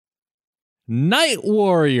Night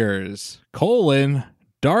Warriors,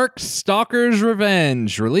 Dark Stalker's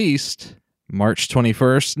Revenge, released March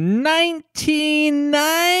 21st,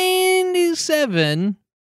 1997.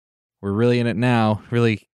 We're really in it now,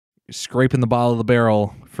 really scraping the bottom of the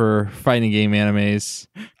barrel for fighting game animes.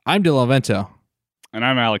 I'm Dylan Vento. And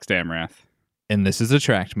I'm Alex Damrath. And this is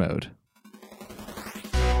Attract Mode.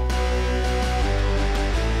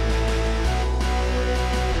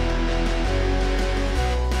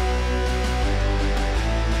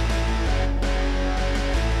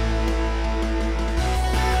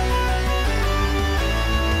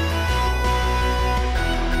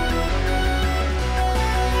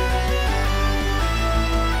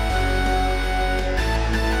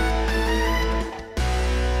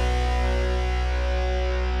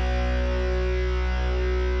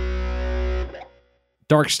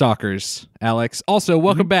 Darkstalkers, Alex. Also,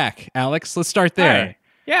 welcome back, Alex. Let's start there. Hi.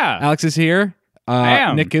 Yeah. Alex is here. I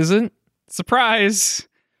am. Nick isn't. Surprise.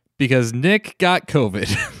 Because Nick got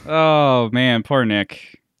COVID. Oh, man. Poor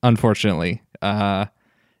Nick. Unfortunately. It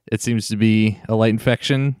seems to be a light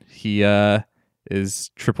infection. He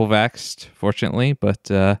is triple vaxxed, fortunately,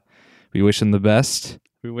 but we wish him the best.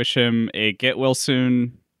 We wish him a get well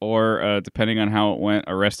soon, or depending on how it went,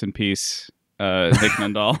 a rest in peace. Nick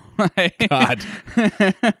Nundahl. God.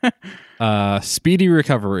 Speedy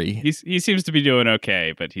recovery. He seems to be doing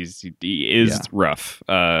okay, but he is rough.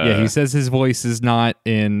 He says his voice is not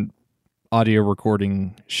in audio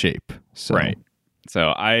recording shape. So. Right.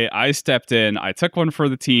 So I stepped in. I took one for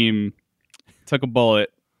the team. Took a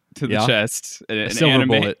bullet to the chest. An silver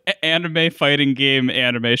bullet. Anime fighting game.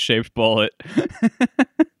 Anime shaped bullet.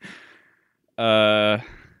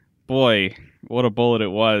 Boy. What a bullet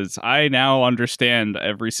it was. I now understand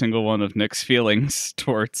every single one of Nick's feelings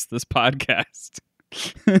towards this podcast.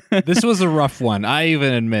 This was a rough one. I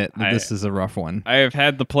even admit that this is a rough one. I have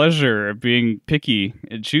had the pleasure of being picky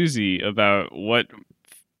and choosy about what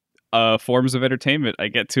forms of entertainment I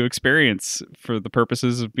get to experience for the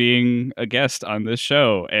purposes of being a guest on this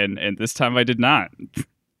show. And this time I did not.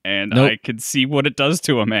 And I could see what it does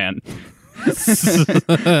to a man.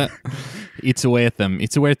 Eats away at them.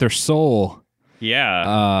 Eats away at their soul.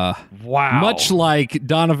 Yeah. Wow. Much like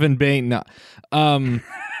Donovan Bain. No. So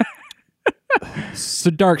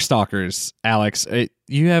Darkstalkers, Alex,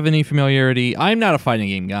 you have any familiarity? I'm not a fighting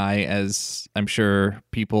game guy, as I'm sure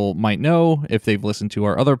people might know if they've listened to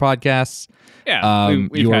our other podcasts. Yeah,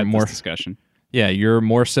 we've had this discussion. Yeah, you're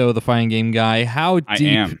more so the fighting game guy. How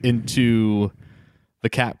deep into the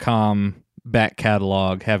Capcom back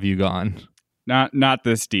catalog have you gone? Not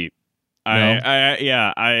this deep. No?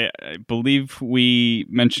 I believe we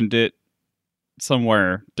mentioned it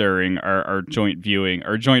somewhere during our joint viewing,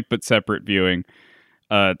 our joint but separate viewing,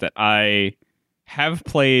 that I have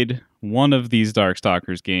played one of these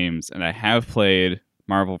Darkstalkers games, and I have played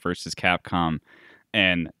Marvel vs. Capcom,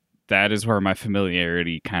 and that is where my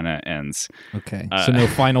familiarity kind of ends. Okay, so no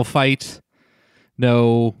Final Fight,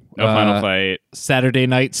 no Final Fight, Saturday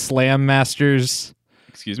Night Slam Masters.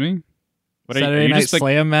 Excuse me? Saturday Night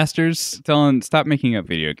Slam Masters? Dylan, stop making up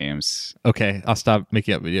video games. Okay, I'll stop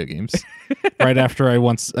making up video games. Right after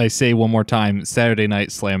I say one more time, Saturday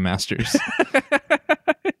Night Slam Masters.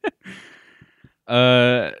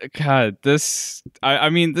 God, this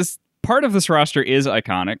part of this roster is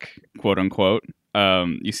iconic, quote unquote.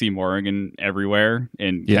 You see Morrigan everywhere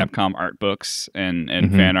in Capcom art books and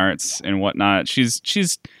fan arts and whatnot. She's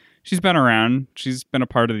been around. She's been a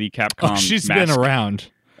part of the Capcom. She's been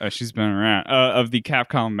around of the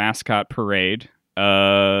Capcom mascot parade,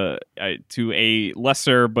 to a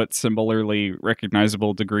lesser but similarly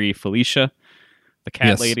recognizable degree, Felicia, the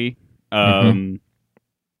cat lady, and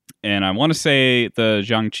I want to say the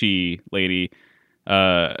Zhang-Chi lady.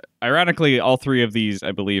 Ironically, all three of these,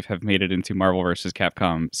 I believe, have made it into Marvel vs.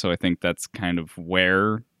 Capcom, so I think that's kind of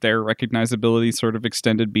where their recognizability sort of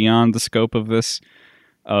extended beyond the scope of this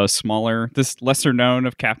lesser known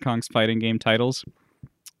of Capcom's fighting game titles.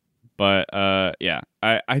 But I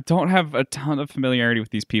don't have a ton of familiarity with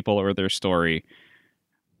these people or their story.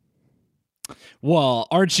 Well,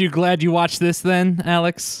 aren't you glad you watched this then,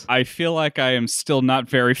 Alex? I feel like I am still not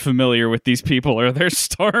very familiar with these people or their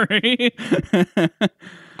story. You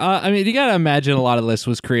gotta imagine a lot of this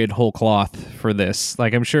was created whole cloth for this.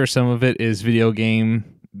 Like, I'm sure some of it is video game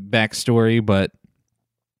backstory, but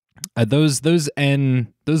those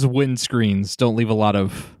wind screens don't leave a lot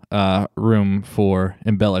of room for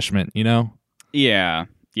embellishment, you know? Yeah.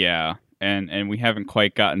 And we haven't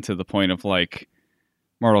quite gotten to the point of like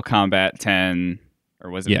Mortal Kombat 10,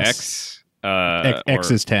 or was it X?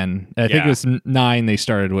 X is 10. I think it was 9 they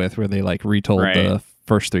started with, where they like retold the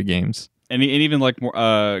first 3 games. and even like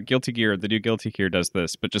Guilty Gear, the new Guilty Gear does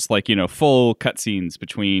this, but just like, full cutscenes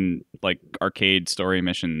between like arcade story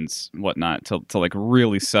missions and whatnot to like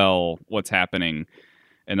really sell what's happening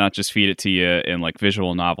and not just feed it to you in like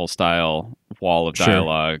visual novel style wall of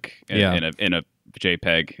dialogue in a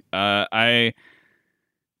JPEG.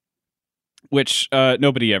 Which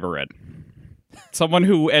nobody ever read. Someone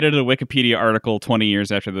who edited a Wikipedia article 20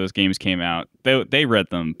 years after those games came out, they read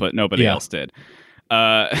them, but nobody else did.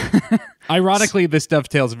 Ironically, this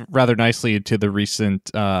dovetails rather nicely into the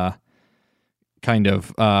recent kind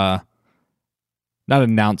of not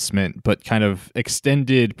announcement, but kind of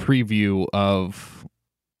extended preview of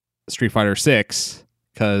Street Fighter 6,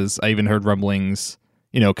 because I even heard rumblings,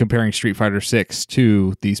 comparing Street Fighter 6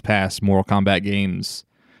 to these past Mortal Kombat games,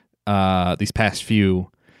 these past few,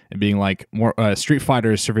 and being like, more Street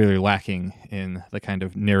Fighter is severely lacking in the kind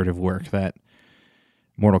of narrative work that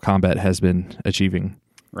Mortal Kombat has been achieving.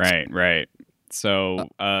 Right. So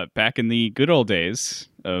back in the good old days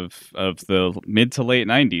of the mid to late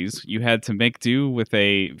 90s, you had to make do with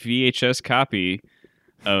a VHS copy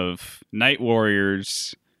of Night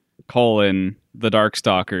Warriors: The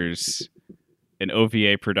Darkstalkers, an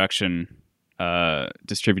OVA production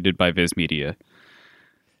distributed by Viz Media.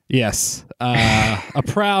 Yes, a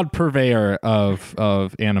proud purveyor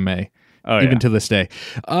of anime, even to this day.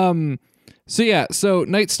 So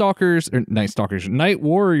Night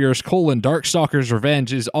Warriors: Darkstalkers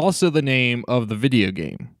Revenge is also the name of the video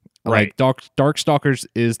game. Right. Like Darkstalkers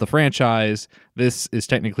is the franchise. This is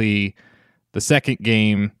technically the second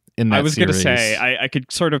game in that series. I was going to say, I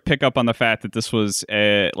could sort of pick up on the fact that this was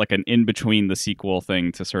like an in-between the sequel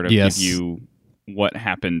thing to sort of give you what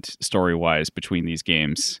happened story-wise between these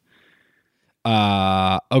games.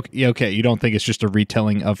 Okay. You don't think it's just a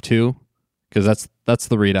retelling of 2? Because that's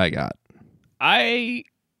the read I got.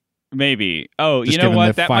 Maybe. Oh, just you know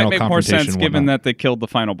what? That might make more sense given that they killed the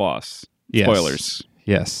final boss. Yes. Spoilers.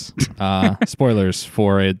 Yes. Spoilers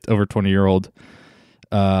for an over 20-year-old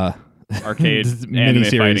arcade anime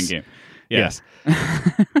fighting game. Yes.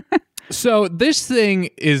 So this thing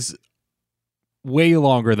is way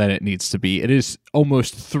longer than it needs to be. It is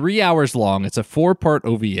almost 3 hours long. It's a 4-part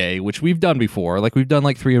OVA, which we've done before. Like we've done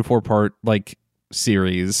like 3 and 4-part like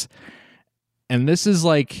series. And this is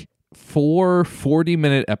like 4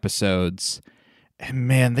 40-minute episodes. And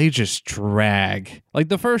man, they just drag. Like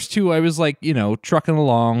the first 2, I was like, trucking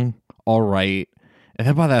along all right. And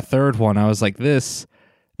then by that third one, I was like, this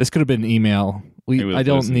could have been an email. I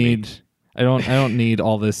don't need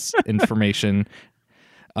all this information.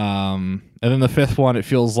 And then the 5th one, it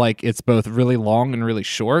feels like it's both really long and really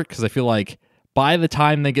short, because I feel like by the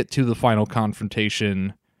time they get to the final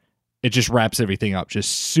confrontation, it just wraps everything up just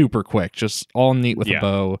super quick, just all neat with a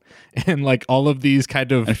bow. And like all of these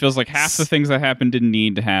kind of... It feels like half the things that happened didn't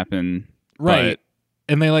need to happen. Right.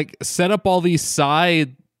 And they like set up all these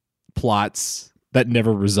side plots that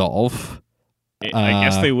never resolve. I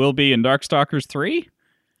guess they will be in Darkstalkers 3?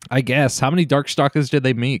 I guess. How many Darkstalkers did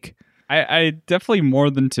they make? I definitely more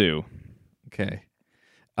than 2. Okay.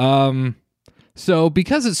 So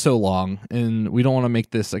because it's so long, and we don't want to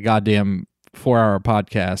make this a goddamn 4-hour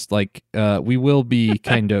podcast, like we will be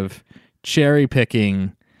kind of cherry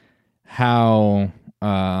picking how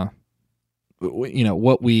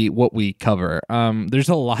what we cover. There's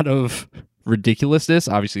a lot of ridiculousness.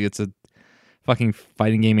 Obviously, it's a fucking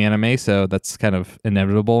fighting game anime, so that's kind of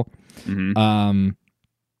inevitable. Mm-hmm.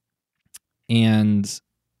 And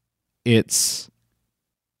it's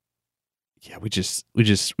we just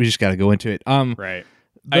got to go into it. Right.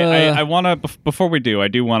 I want to before we do, I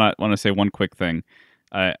do want to say one quick thing.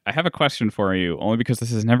 I have a question for you, only because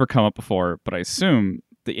this has never come up before, but I assume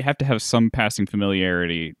that you have to have some passing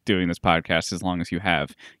familiarity doing this podcast as long as you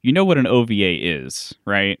have. You know what an OVA is,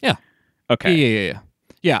 right? Yeah. Okay.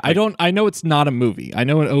 Yeah, I know it's not a movie. I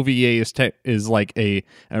know an OVA is like an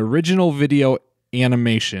original video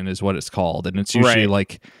animation is what it's called, and it's usually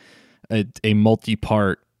like a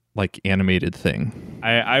multi-part like animated thing.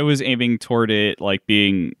 I was aiming toward it like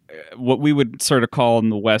being what we would sort of call in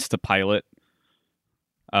the West a pilot.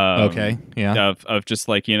 Okay. Yeah. Of just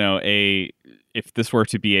like, if this were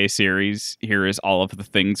to be a series, here is all of the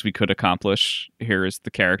things we could accomplish. Here is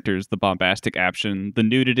the characters, the bombastic action, the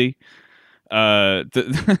nudity. All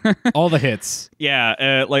the hits.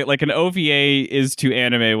 Yeah, like an OVA is to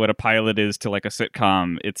anime what a pilot is to like a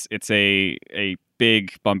sitcom. It's a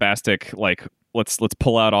big bombastic like let's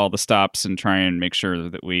pull out all the stops and try and make sure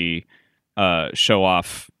that we show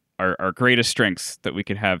off our greatest strengths that we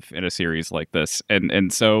could have in a series like this.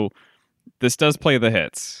 And so this does play the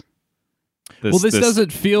hits. This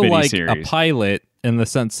doesn't feel like a pilot in the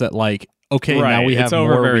sense that like okay, Right, now we have it's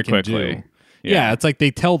over more very we can quickly. do. Yeah, it's like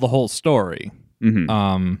they tell the whole story.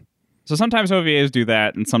 Mhm. So sometimes OVAs do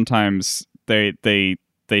that, and sometimes they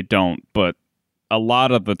don't. But a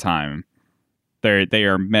lot of the time, they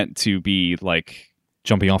are meant to be like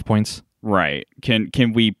Jumping off points. right.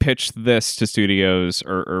 Can we pitch this to studios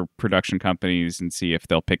or production companies and see if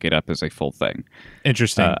they'll pick it up as a full thing?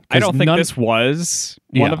 Interesting. I don't think this was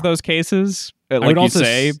one of those cases, like you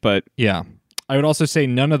say. But yeah, I would also say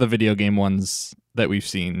none of the video game ones that we've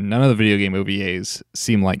seen, none of the video game OVAs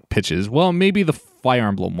seem like pitches. Well, maybe the Fire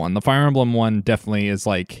Emblem one. The Fire Emblem one definitely is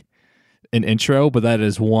like an intro, but that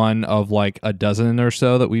is one of like a dozen or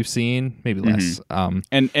so that we've seen, maybe less.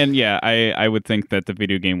 And yeah, I would think that the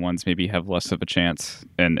video game ones maybe have less of a chance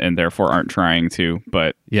and therefore aren't trying to.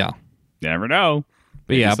 But yeah, you never know.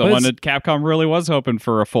 But yeah, someone at Capcom really was hoping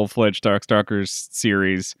for a full-fledged Darkstalkers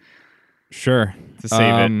series. Sure, to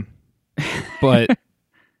save it, but.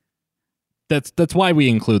 That's why we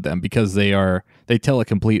include them, because they tell a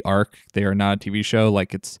complete arc. They are not a TV show.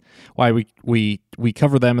 Like, it's why we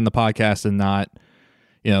cover them in the podcast and not,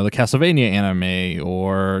 the Castlevania anime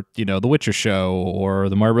or, the Witcher show or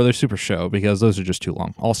the Mario Brothers Super Show, because those are just too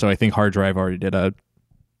long. Also, I think Hard Drive already did a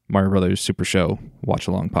Mario Brothers Super Show watch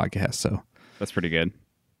along podcast, so that's pretty good.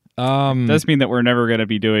 It does mean that we're never going to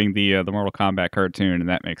be doing the Mortal Kombat cartoon, and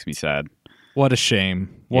that makes me sad. What a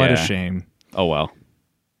shame. What a shame. Oh well.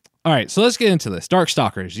 All right, so let's get into this.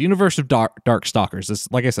 Darkstalkers, Universe of Darkstalkers.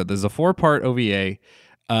 This, like I said, this is a 4-part OVA.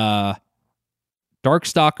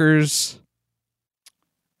 Darkstalkers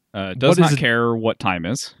does not care what time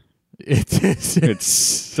is. It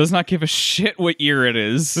does not give a shit what year it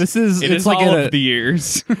is. It is like all of the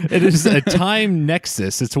years. It is a time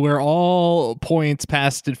nexus. It's where all points,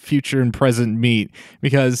 past, future, and present meet.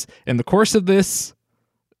 Because in the course of this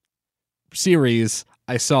series,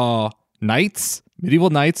 I saw knights.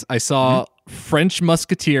 Medieval knights. I saw French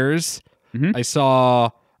musketeers. I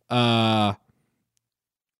saw got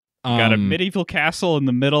a medieval castle in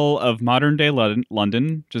the middle of modern day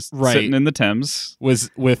London, just sitting in the Thames.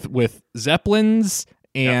 Was with zeppelins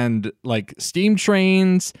and like steam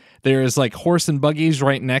trains. There's like horse and buggies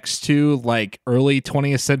right next to like early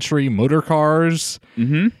 20th century motor cars.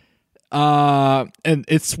 And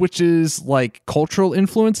it switches like cultural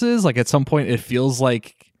influences. Like at some point, it feels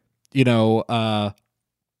like,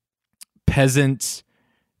 peasant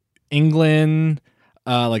England,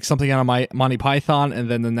 like something out of my Monty Python, and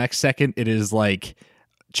then the next second it is like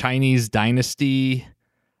Chinese dynasty,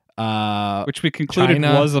 which we concluded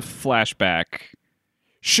was a flashback.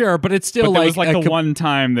 Sure, but it's still it was like the one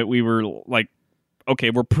time that we were like, okay,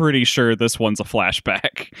 we're pretty sure this one's a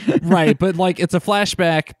flashback. Right, but like it's a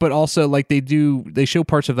flashback, but also like they show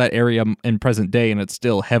parts of that area in present day, and it's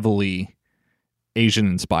still heavily Asian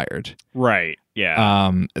inspired. Right.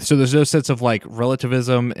 Yeah. So there's no sense of like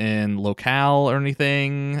relativism in locale or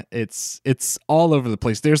anything. It's all over the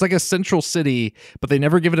place. There's like a central city, but they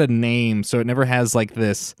never give it a name, so it never has like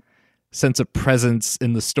this sense of presence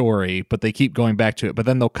in the story, but they keep going back to it. But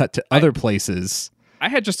then they'll cut to other places. I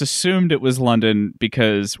had just assumed it was London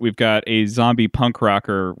because we've got a zombie punk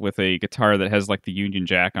rocker with a guitar that has like the Union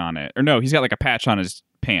Jack on it. Or no, he's got like a patch on his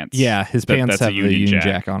pants. Yeah, his pants have the Union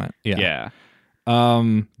Jack on it. Yeah.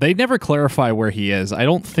 They never clarify where he is. I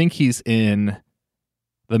don't think he's in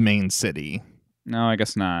the main city. No, I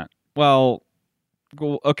guess not. Well,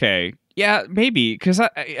 okay. Yeah, maybe. Because I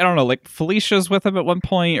don't know, like Felicia's with him at one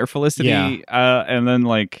point, or Felicity. Yeah. And then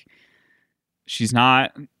like she's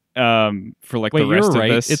not for like the rest of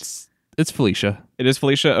this. It's Felicia. It is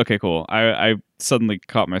Felicia? Okay, cool. I suddenly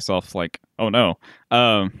caught myself like, oh no.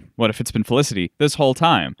 What if it's been Felicity this whole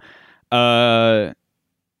time?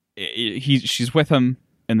 She's with him,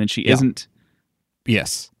 and then she isn't.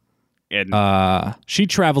 Yes. And she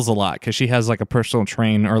travels a lot because she has like a personal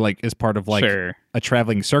train, or like is part of like a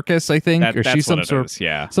traveling circus, I think. Or she's some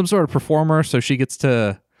sort of performer, so she gets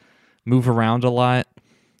to move around a lot.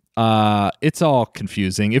 It's all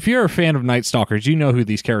confusing. If you're a fan of Night Stalkers, you know who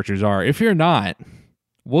these characters are. If you're not,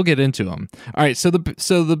 we'll get into them. All right, so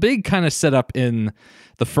the big kind of setup in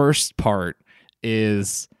the first part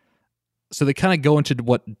is, so they kind of go into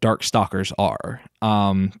what Darkstalkers are,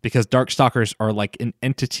 because Darkstalkers are like an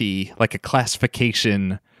entity, like a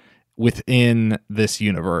classification within this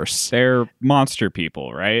universe. They're monster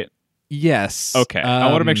people, right? Yes. Okay, I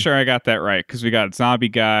want to make sure I got that right, because we got zombie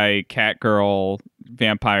guy, cat girl,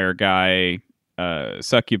 vampire guy,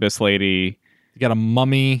 succubus lady. You got a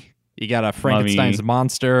mummy. You got a Frankenstein's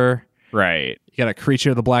monster. Right. You got a creature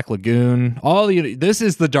of the Black Lagoon. This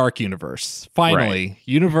is the Dark Universe. Finally, right.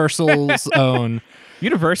 Universal's own.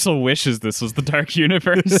 Universal wishes this was the Dark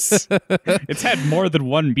Universe. It's had more than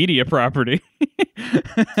one media property.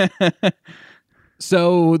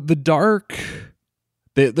 So the Dark,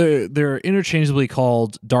 they're interchangeably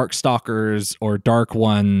called Dark Stalkers or Dark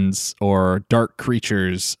Ones or Dark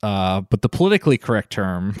Creatures, but the politically correct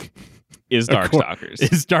term is Dark Stalkers.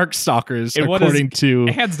 Is Dark Stalkers, according to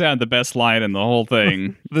hands down the best line in the whole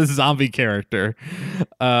thing. The zombie character,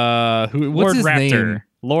 what's Lord his Raptor. name?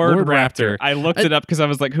 Lord Raptor. I looked it up because I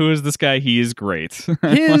was like, "Who is this guy? He is great."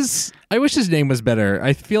 I wish his name was better.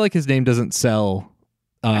 I feel like his name doesn't sell.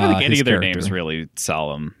 I don't think any of their character. names really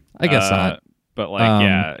sell him. I guess not. But like,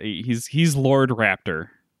 yeah, he's Lord Raptor.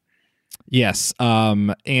 Yes.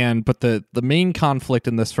 But the main conflict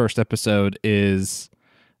in this first episode is,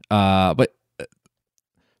 so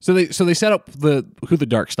they set up who the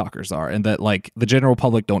Dark Stalkers are, and that like the general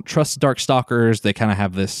public don't trust Dark Stalkers. They kind of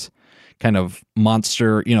have this kind of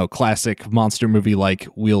monster, classic monster movie, like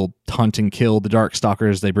we'll hunt and kill the Dark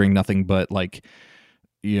Stalkers. They bring nothing but like,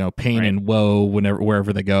 pain and woe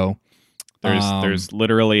wherever they go. There's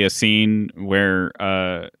literally a scene where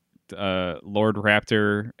Lord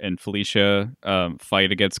Raptor and Felicia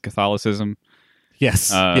fight against Catholicism.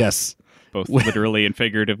 Yes, yes, both literally and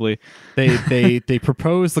figuratively. They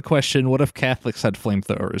propose the question: what if Catholics had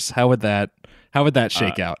flamethrowers? How would that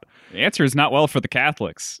shake out? The answer is not well for the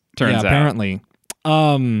Catholics. Turns out, apparently.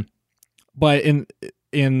 But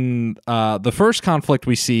in the first conflict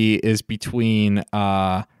we see is between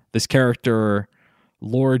this character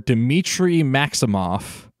Lord Dmitry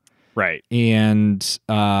Maximoff, right, and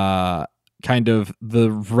kind of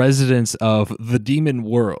the residents of the demon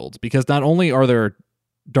world, because not only are there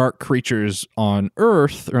dark creatures on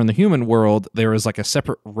Earth or in the human world, there is like a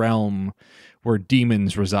separate realm where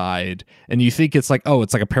demons reside, and you think it's like, oh,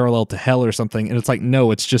 it's like a parallel to hell or something, and it's like, no,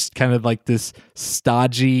 it's just kind of like this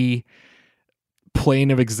stodgy plane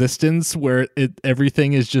of existence where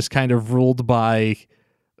everything is just kind of ruled by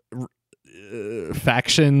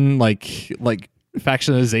faction, like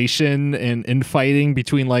factionization and infighting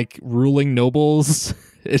between like ruling nobles.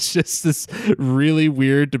 It's just this really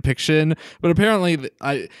weird depiction. But apparently,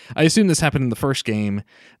 I assume this happened in the first game,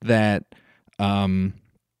 that the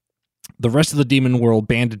rest of the demon world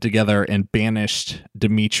banded together and banished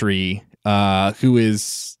Dmitry, who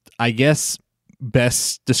is, I guess,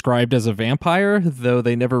 best described as a vampire, though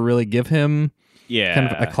they never really give him kind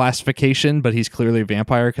of a classification, but he's clearly a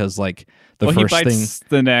vampire because like the first he bites thing,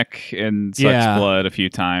 the neck and sucks blood a few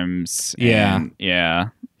times.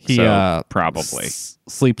 He probably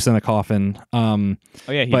sleeps in a coffin.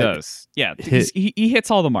 He does. Yeah, he hits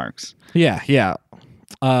all the marks. Yeah.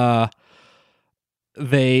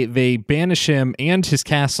 They banish him and his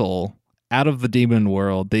castle out of the demon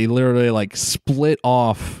world. They literally like split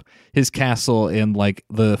off his castle and like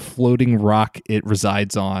the floating rock it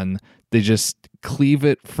resides on. They just cleave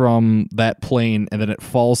it from that plane, and then it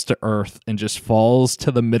falls to Earth and just falls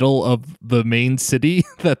to the middle of the main city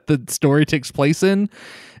that the story takes place in.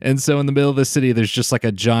 And so in the middle of the city, there's just like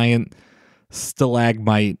a giant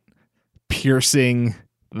stalagmite piercing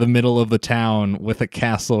the middle of the town with a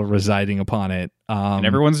castle residing upon it. And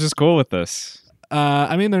everyone's just cool with this.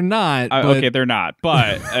 I mean, they're not. Okay, they're not.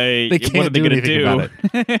 But they can't what are they do going to do? About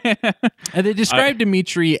it. And they describe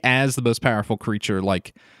Dmitry as the most powerful creature,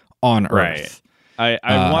 like on Earth. I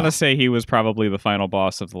want to say he was probably the final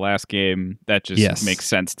boss of the last game. That just makes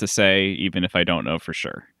sense to say, even if I don't know for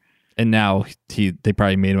sure. And now they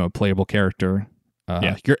probably made him a playable character.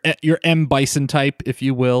 Your M. Bison type, if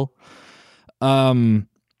you will.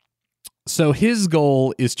 So his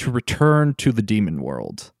goal is to return to the demon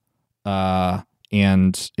world,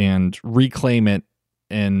 and reclaim it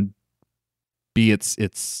and be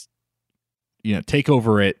its take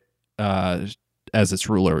over it as its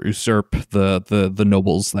ruler, usurp the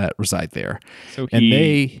nobles that reside there. So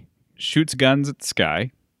he shoots guns at the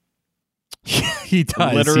sky. He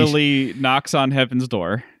does. Literally knocks on heaven's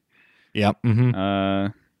door. Yep.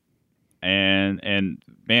 Mm-hmm. And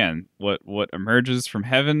man, what emerges from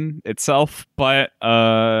heaven itself, but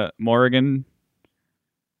Morrigan,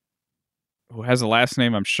 who has a last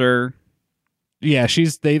name, I'm sure. Yeah,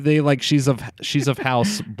 she's of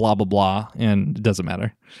house blah blah blah, and it doesn't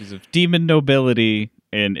matter. She's of demon nobility,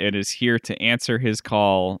 and it is here to answer his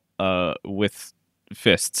call with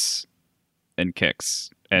fists and kicks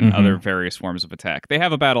and other various forms of attack. They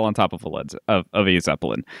have a battle on top of a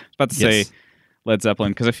Zeppelin. I was about to say Led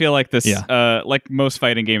Zeppelin, because I feel like this, like most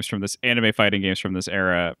fighting games from this anime fighting games from this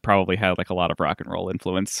era, probably had like a lot of rock and roll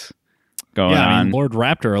influence going on. I mean, Lord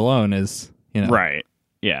Raptor alone is, right.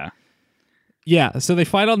 Yeah. Yeah. So they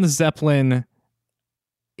fight on the Zeppelin,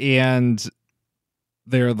 and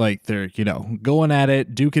they're going at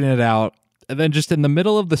it, duking it out. And then just in the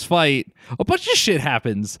middle of this fight, a bunch of shit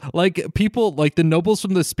happens. Like people, like the nobles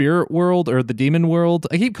from the spirit world or the demon world.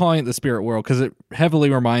 I keep calling it the spirit world because it heavily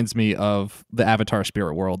reminds me of the Avatar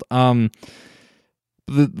spirit world.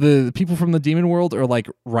 The people from the demon world are like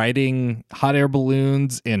riding hot air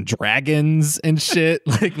balloons and dragons and shit,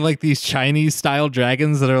 like these Chinese style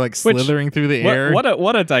dragons that are like slithering through the air.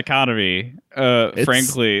 What a dichotomy!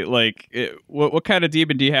 Frankly, like what kind of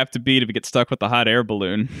demon do you have to be get stuck with the hot air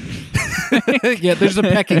balloon? Yeah, there's a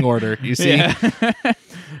pecking order. You see. Yeah.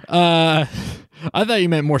 I thought you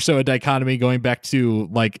meant more so a dichotomy going back to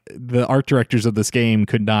like the art directors of this game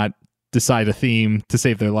could not decide a theme to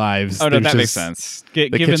save their lives. Oh no, that makes sense.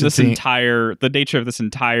 Given the nature of this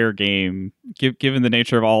entire game, given the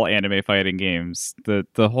nature of all anime fighting games, the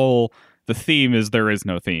theme is there is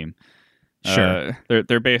no theme. Sure,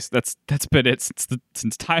 they're based. That's been it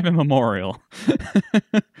since time immemorial.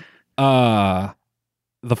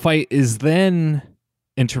 The fight is then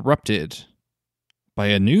interrupted by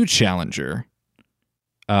a new challenger.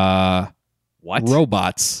 What?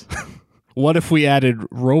 Robots. What if we added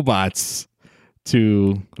robots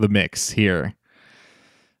to the mix here?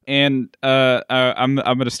 And I'm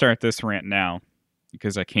going to start this rant now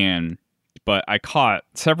because I can. But I caught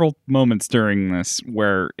several moments during this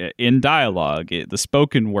where, in dialogue, the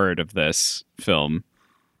spoken word of this film,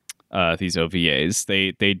 these OVAs,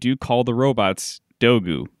 they do call the robots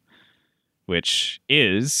Dogu, which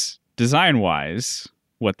is design-wise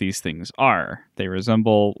what these things are. They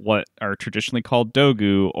resemble what are traditionally called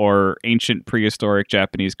dogu, or ancient prehistoric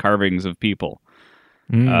Japanese carvings of people.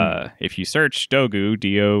 If you search dogu,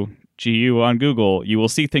 D-O-G-U, on Google, you will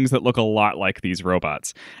see things that look a lot like these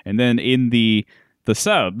robots. And then in the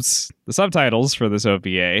subtitles for this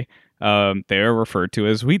OVA, they are referred to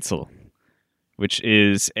as Huitzil, which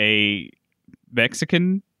is a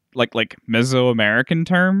Mexican, like Mesoamerican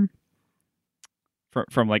term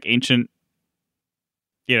from like ancient,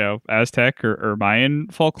 Aztec or Mayan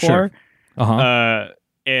folklore. Sure.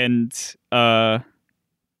 And that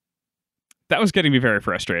was getting me very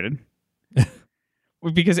frustrated.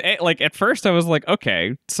 Because at first I was like,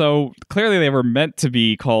 okay, so clearly they were meant to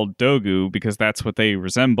be called Dogu because that's what they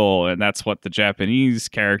resemble and that's what the Japanese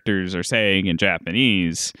characters are saying in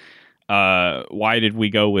Japanese. Why did we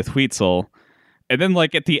go with Huitzil? And then,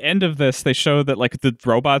 at the end of this, they show that, the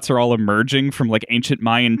robots are all emerging from, ancient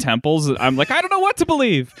Mayan temples. I'm like, I don't know what to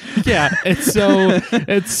believe. Yeah, it's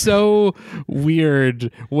so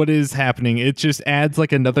weird what is happening. It just adds,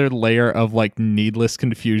 another layer of, needless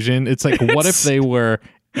confusion. It's like, what if they were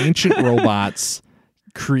ancient robots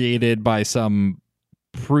created by some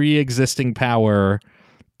pre-existing power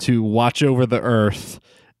to watch over the Earth?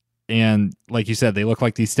 And, like you said, they look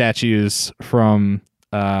like these statues from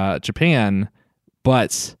Japan,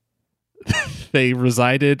 but they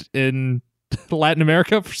resided in Latin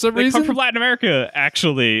America for some reason. They come from Latin America,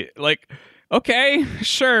 actually. Okay,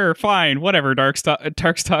 sure, fine, whatever.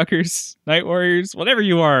 Darkstalkers, Night Warriors, whatever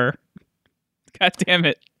you are. God damn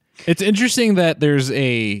it! It's interesting that there's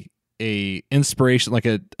a inspiration,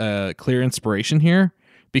 a clear inspiration here,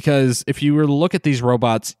 because if you were to look at these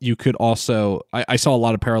robots, you could also. I saw a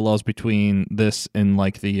lot of parallels between this and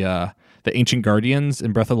the Ancient Guardians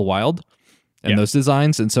in Breath of the Wild. And those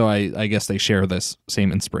designs, and so I guess they share this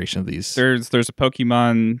same inspiration of these. There's a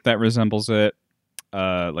Pokemon that resembles it,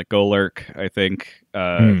 like Golurk, I think.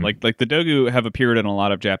 Like the Dogu have appeared in a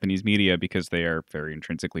lot of Japanese media because they are very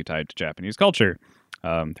intrinsically tied to Japanese culture.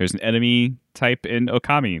 There's an enemy type in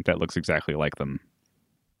Okami that looks exactly like them.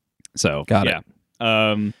 So got it.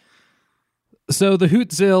 So the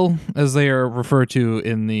Huitzil, as they are referred to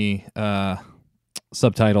in the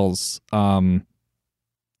subtitles,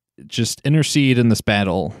 just intercede in this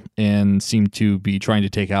battle and seem to be trying to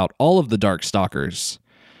take out all of the Darkstalkers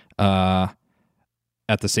at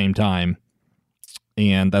the same time.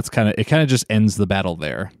 And that's kind of just ends the battle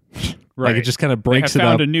there. Right. It just kind of breaks it up. They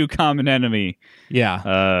have found a new common enemy. Yeah.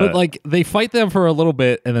 But they fight them for a little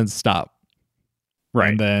bit and then stop.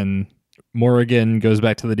 Right. And then Morrigan goes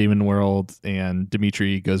back to the demon world and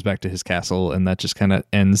Dimitri goes back to his castle, and that just kind of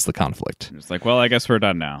ends the conflict. It's like, well, I guess we're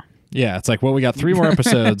done now. Yeah, it's like, well, we got 3 more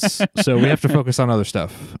episodes, so we have to focus on other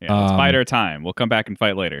stuff. Yeah, let's bide our time. We'll come back and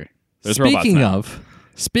fight later. There's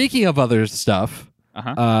speaking of other stuff,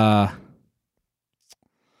 let's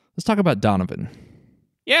talk about Donovan.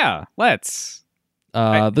 Yeah, let's.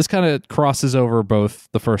 This kind of crosses over both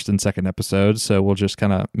the first and second episode, so we'll just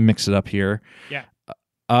kind of mix it up here. Yeah.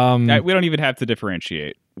 We don't even have to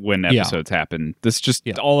differentiate when episodes happen. This just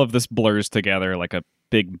all of this blurs together like a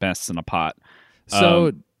big mess in a pot.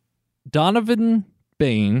 So Donovan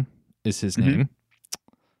Bane is his name.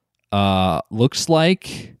 looks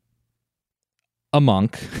like a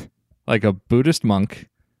monk, like a Buddhist monk.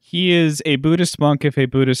 He is a Buddhist monk if a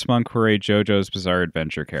Buddhist monk were a JoJo's Bizarre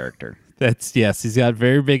Adventure character. Yes, he's got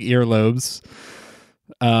very big earlobes.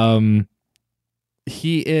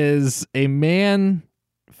 He is a man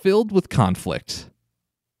filled with conflict,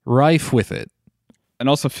 rife with it. And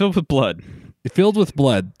also filled with blood. Filled with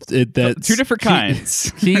blood. Two different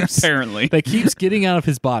kinds, apparently. That keeps getting out of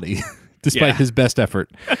his body, despite his best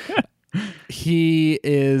effort. He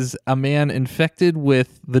is a man infected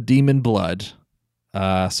with the demon blood.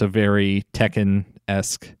 So very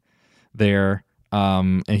Tekken-esque there.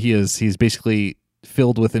 And he's basically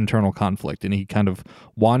filled with internal conflict, and he kind of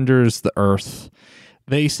wanders the earth.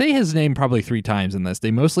 They say his name probably 3 times in this.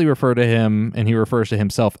 They mostly refer to him, and he refers to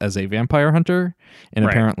himself as a vampire hunter. And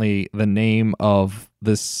apparently the name of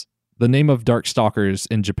Darkstalkers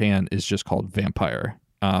in Japan is just called Vampire.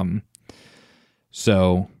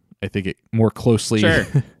 So I think it more closely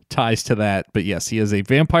ties to that. But yes, he is a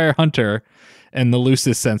vampire hunter in the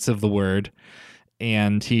loosest sense of the word.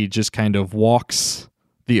 And he just kind of walks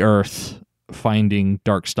the earth finding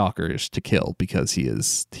Darkstalkers to kill, because he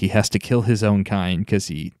has to kill his own kind, because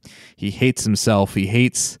he hates himself. He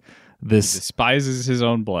hates this, despises his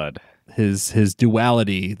own blood, his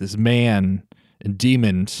duality, this man and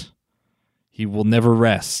demon. He will never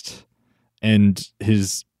rest, and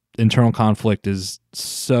his internal conflict is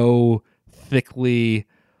so thickly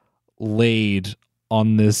laid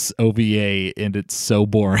on this OVA, and it's so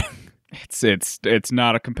boring. It's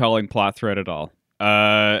not a compelling plot thread at all.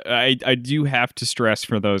 I do have to stress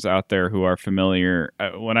for those out there who are familiar,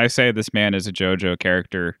 when I say this man is a JoJo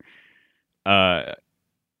character,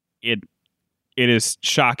 it is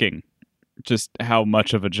shocking just how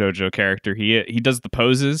much of a JoJo character he does. The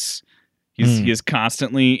poses. He is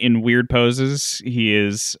constantly in weird poses. He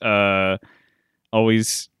is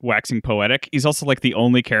always waxing poetic. He's also like the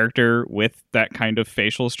only character with that kind of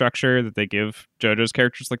facial structure that they give JoJo's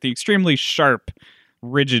characters, like the extremely sharp,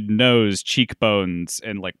 rigid nose, cheekbones,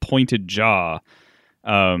 and like pointed jaw.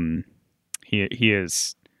 He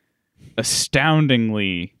is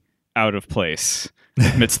astoundingly out of place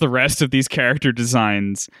amidst the rest of these character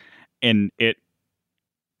designs, and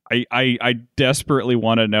I desperately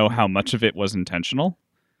want to know how much of it was intentional.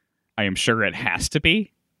 I am sure it has to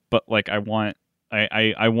be, but like I want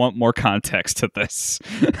more context to this.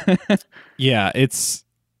 Yeah,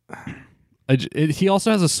 he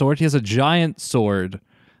also has a sword. He has a giant sword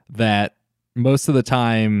that most of the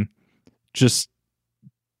time just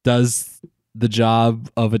does the job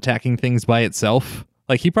of attacking things by itself.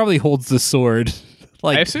 Like, he probably holds the sword.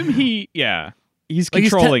 Like, I assume he's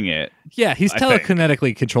controlling it. Yeah, he's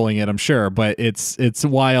telekinetically controlling it, I'm sure, but it's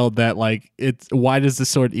wild that, like, why does the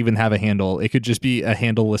sword even have a handle? It could just be a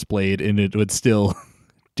handleless blade, and it would still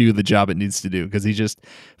do the job it needs to do, because he just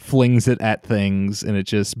flings it at things and it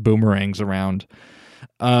just boomerangs around.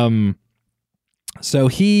 So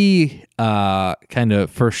he kind of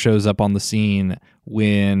first shows up on the scene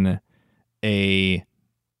when a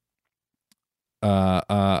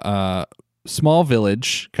small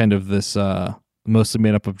village, kind of this mostly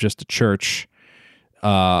made up of just a church,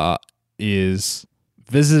 is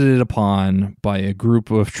visited upon by a group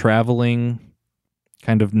of traveling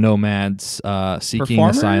kind of nomads seeking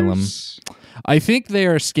asylum. I think they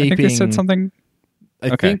are escaping. I think they said something.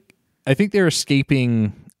 I think they're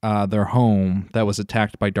escaping their home that was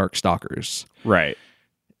attacked by Darkstalkers. Right.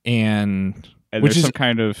 And there's some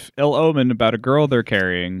kind of ill omen about a girl they're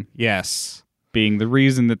carrying. Yes. Being the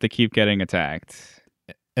reason that they keep getting attacked.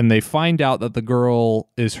 And they find out that the girl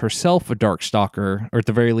is herself a Darkstalker, or at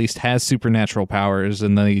the very least has supernatural powers,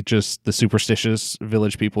 and the superstitious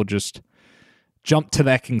village people just jump to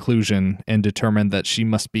that conclusion and determine that she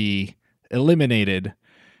must be eliminated.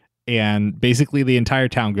 And basically the entire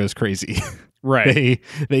town goes crazy. Right.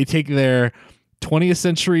 They take their 20th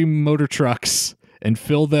century motor trucks and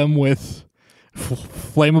fill them with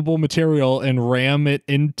flammable material and ram it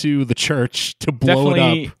into the church to blow it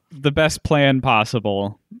up. The best plan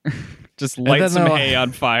possible. Just light some hay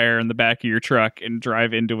on fire in the back of your truck and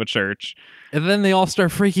drive into a church. And then they all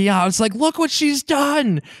start freaking out. It's like, look what she's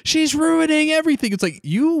done. She's ruining everything. It's like,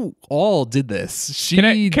 you all did this. She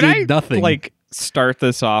did nothing. Like, start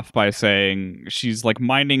this off by saying she's like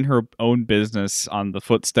minding her own business on the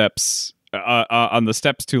footsteps, on the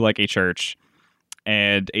steps to like a church.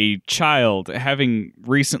 And a child, having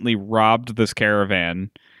recently robbed this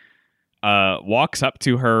caravan, walks up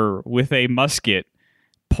to her with a musket,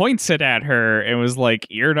 points it at her, and was like,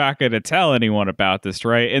 "You're not going to tell anyone about this,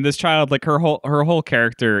 right?" And this child, like her whole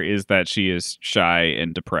character is that she is shy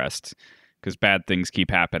and depressed, because bad things keep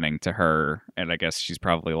happening to her, and I guess she's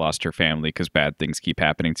probably lost her family because bad things keep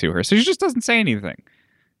happening to her. So she just doesn't say anything.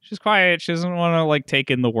 She's quiet. She doesn't want to like take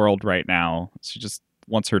in the world right now. She just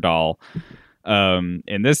wants her doll.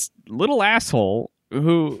 And this little asshole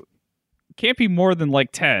who can't be more than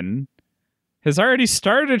like 10 has already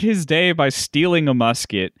started his day by stealing a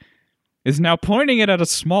musket, is now pointing it at a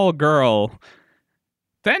small girl,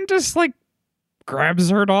 then just like grabs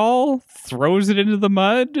her doll, throws it into the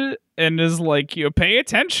mud, and is like, you pay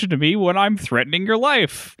attention to me when I'm threatening your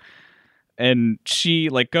life. And she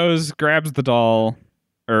like goes, grabs the doll,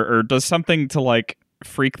 or does something to like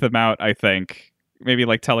freak them out, I think. Maybe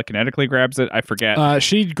like telekinetically grabs it. I forget.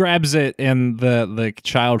 She grabs it, and the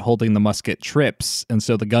child holding the musket trips, and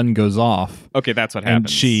so the gun goes off. Okay, that's what happens. And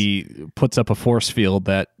she puts up a force field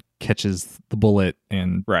that catches the bullet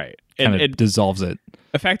and kind of dissolves it.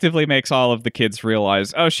 Effectively makes all of the kids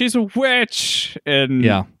realize, oh, she's a witch, and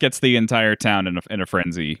gets the entire town in a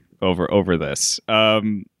frenzy over this.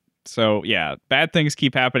 So yeah, bad things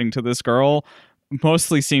keep happening to this girl.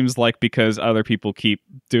 Mostly seems like because other people keep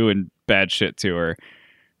doing bad shit to her.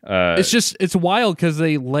 It's wild because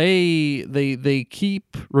they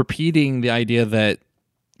keep repeating the idea that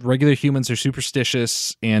regular humans are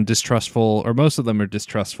superstitious and distrustful, or most of them are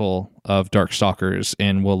distrustful of Darkstalkers,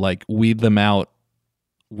 and will like weed them out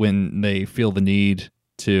when they feel the need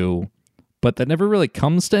to. But that never really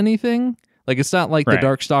comes to anything. Like, it's not like the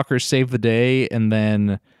Darkstalkers save the day and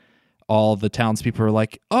then all the townspeople are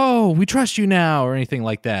like, "Oh, we trust you now," or anything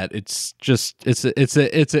like that. It's just it's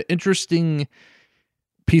an interesting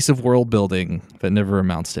piece of world building that never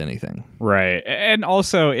amounts to anything. Right. And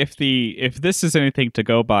also, if this is anything to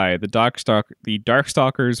go by, the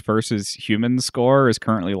Darkstalkers versus humans score is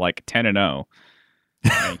currently like 10-0.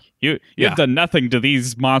 Like, you've done nothing to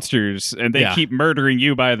these monsters, and they keep murdering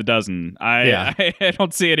you by the dozen. I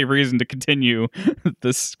don't see any reason to continue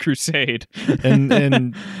this crusade.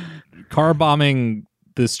 And car bombing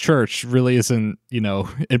this church really isn't,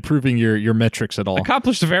 improving your metrics at all.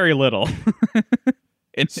 Accomplished very little.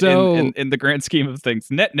 in the grand scheme of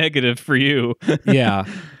things, net negative for you. Yeah.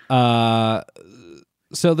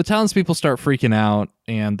 So the townspeople start freaking out,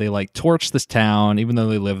 and they like torch this town, even though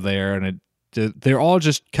they live there, and they're all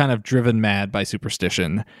just kind of driven mad by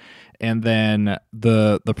superstition. And then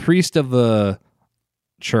the priest of the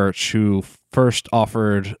church, who first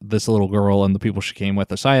offered this little girl and the people she came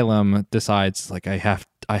with asylum, decides like, I have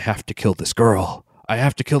to kill this girl. I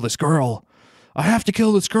have to kill this girl. I have to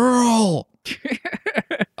kill this girl.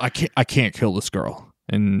 I can't kill this girl.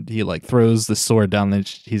 And he like throws the sword down that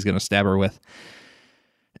he's going to stab her with.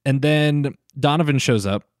 And then Donovan shows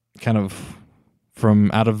up kind of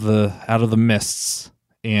from out of the mists,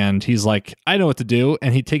 and he's like, I know what to do.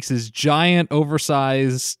 And he takes his giant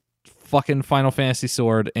oversized fucking Final Fantasy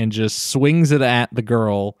sword and just swings it at the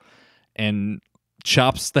girl and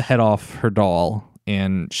chops the head off her doll,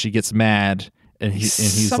 and she gets mad. And he's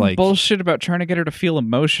some like, bullshit about trying to get her to feel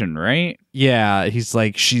emotion, right? Yeah, he's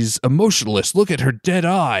like, she's emotionless. Look at her dead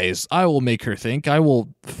eyes. I will make her think. I will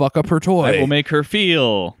fuck up her toy. I will make her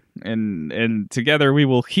feel, and together we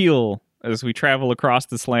will heal as we travel across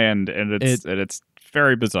this land. And it's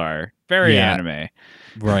very bizarre, very anime,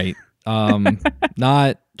 right?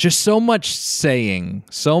 Not just so much saying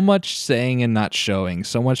and not showing.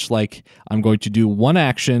 So much like, I'm going to do one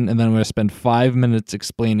action and then I'm going to spend 5 minutes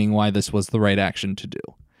explaining why this was the right action to do.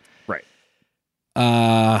 Right.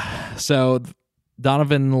 So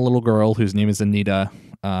Donovan and the little girl, whose name is Anita,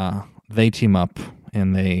 they team up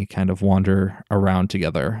and they kind of wander around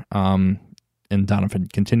together. And Donovan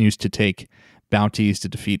continues to take bounties to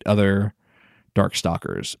defeat other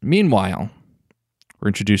Darkstalkers. Meanwhile, we're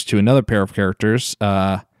introduced to another pair of characters.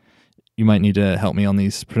 You might need to help me on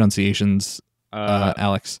these pronunciations,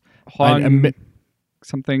 Alex.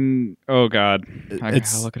 Something. Oh God,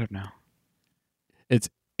 I'll look it up now. It's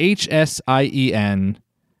Hsien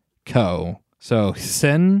Ko. So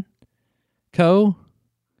Sen Ko.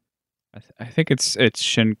 I think it's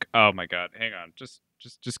Shin. Oh my God, hang on. Just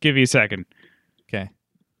give me a second. Okay.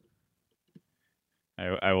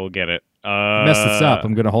 I will get it. Mess this up.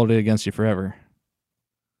 I'm gonna hold it against you forever.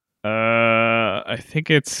 I think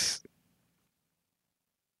it's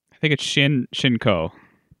Shinko.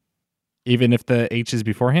 Even if the H is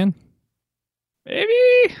beforehand?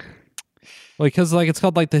 Maybe. Like, because like it's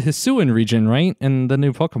called like the Hisuian region, right? In the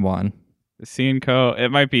new Pokemon. The Shinko. It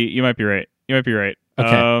might be. You might be right. Okay.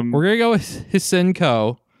 We're gonna go with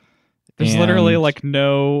Hisenko. There's literally like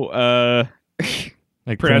no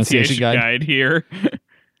like pronunciation guide here.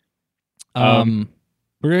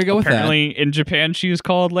 We're gonna go with that. Apparently, in Japan, she was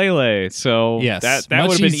called Lele, so Yes, that much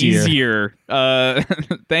would have been easier.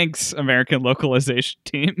 Thanks, American localization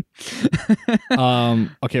team.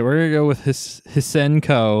 Okay, we're gonna go with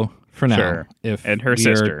Hisenko for now. Sure. If And her we are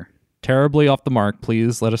sister. terribly off the mark,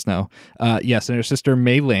 please let us know. Yes, and her sister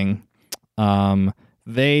Mei Ling.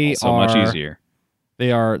 They Also are much easier.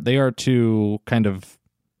 They are two kind of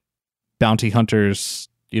bounty hunters,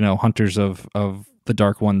 hunters of the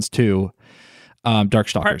Dark Ones too.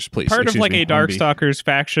 Darkstalkers, please. Part of Excuse like me, a Darkstalkers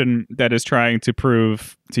faction that is trying to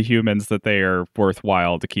prove to humans that they are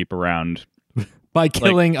worthwhile to keep around by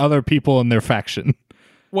killing other people in their faction.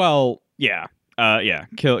 Well, yeah.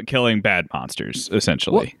 Killing bad monsters,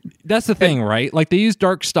 essentially. Well, that's the thing, right? Like, they use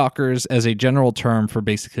Darkstalkers as a general term for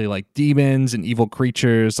basically, like, demons and evil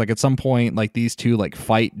creatures. Like, at some point, like, these two, like,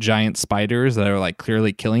 fight giant spiders that are, like,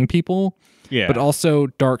 clearly killing people. Yeah. But also,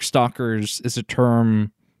 Darkstalkers is a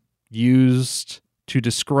term used to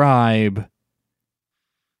describe,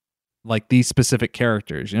 like, these specific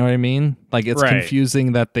characters. You know what I mean? Like, it's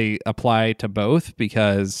confusing that they apply to both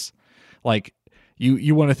because, like,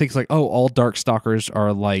 you want to think like, oh, all Darkstalkers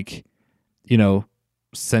are like,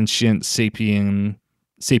 sentient sapient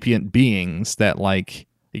beings that like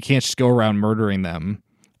you can't just go around murdering them.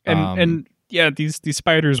 And yeah, these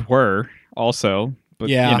spiders were also, but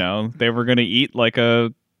they were going to eat like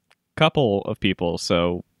a couple of people.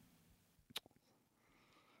 So,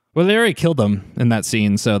 well, they already killed them in that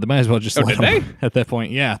scene, so they might as well just let them they? at that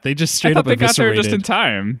point. Yeah, they just straight up they eviscerated. got there just in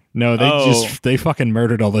time. No, they fucking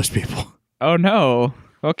murdered all those people. Oh no.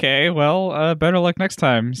 Okay, well, better luck next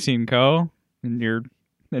time, Shinko and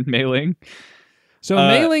Mei Ling. So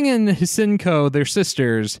Mei Ling and Hisenko, they're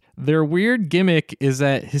sisters. Their weird gimmick is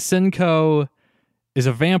that Hisenko is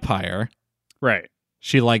a vampire. Right.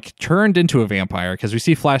 She like turned into a vampire because we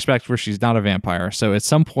see flashbacks where she's not a vampire. So at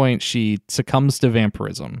some point she succumbs to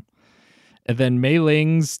vampirism. And then Mei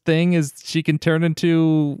Ling's thing is she can turn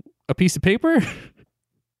into a piece of paper?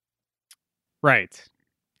 Right.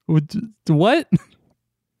 What?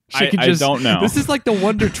 I don't know. This is like the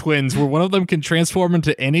Wonder Twins where one of them can transform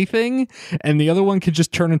into anything and the other one can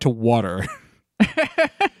just turn into water.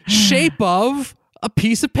 Shape of a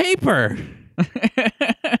piece of paper.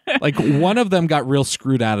 Like one of them got real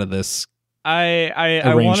screwed out of this.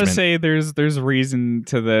 I want to say there's reason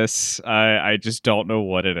to this. I just don't know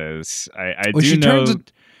what it is. She turns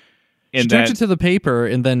into the paper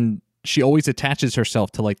and then she always attaches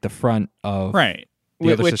herself to like the front of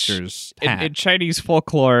the other sister's hat. In Chinese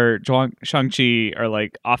folklore, Shang-Chi are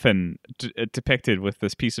like often depicted with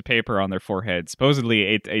this piece of paper on their forehead,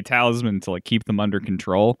 supposedly a talisman to like keep them under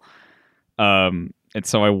control. And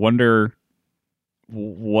so I wonder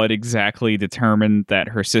what exactly determined that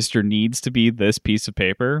her sister needs to be this piece of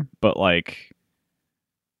paper, but like,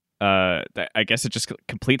 I guess it just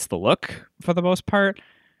completes the look for the most part.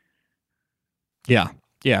 Yeah,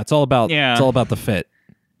 it's all about the fit.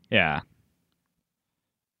 Yeah.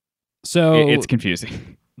 So it's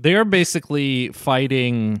confusing. They're basically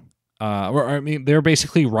fighting, they're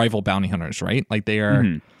basically rival bounty hunters, right? Like they are.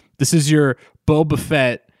 Mm-hmm. This is your Boba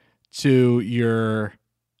Fett to your.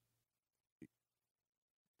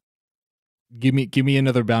 Give me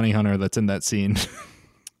another bounty hunter that's in that scene.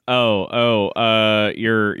 Your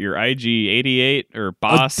IG-88 or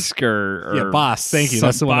Bosk or Bosk. Thank you.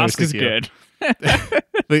 That's the one I was thinking. Bosk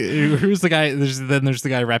is good. Who's the guy? There's the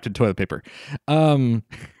guy wrapped in toilet paper.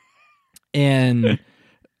 And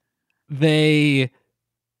they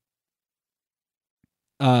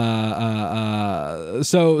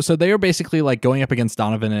so they are basically like going up against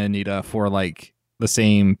Donovan and Anita for like the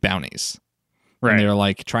same bounties. Right. And they're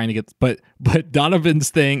like trying to get but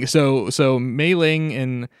Donovan's thing, so Mei Ling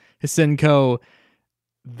and Hisenko,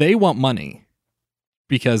 they want money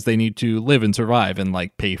because they need to live and survive and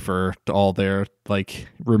like pay for all their like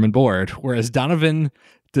room and board. Whereas Donovan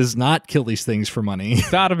does not kill these things for money.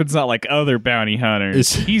 Donovan's not like other bounty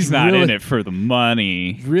hunters. He's not really, in it for the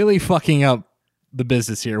money. Really fucking up the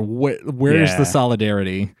business here. Where's the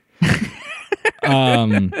solidarity?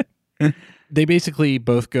 They basically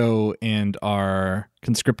both go and are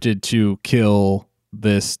conscripted to kill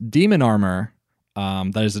this demon armor.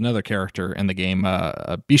 That is another character in the game,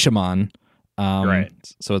 Bishamon. Right.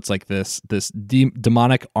 So it's like this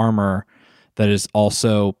demonic armor that is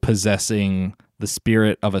also possessing the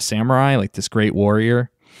spirit of a samurai, like this great warrior.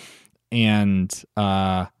 And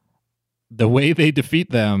the way they defeat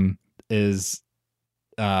them is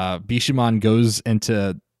Bishamon goes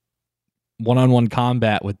into one-on-one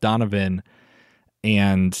combat with Donovan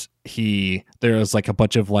and there's like a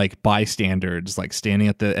bunch of like bystanders like standing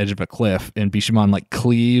at the edge of a cliff, and Bishamon like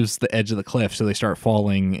cleaves the edge of the cliff, so they start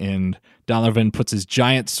falling, and Donovan puts his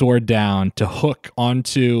giant sword down to hook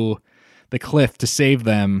onto the cliff to save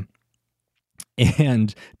them.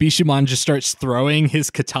 And Bishamon just starts throwing his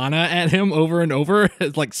katana at him over and over,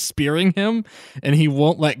 like spearing him, and he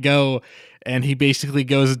won't let go. And he basically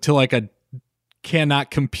goes into like a cannot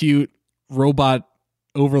compute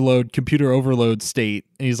computer overload state.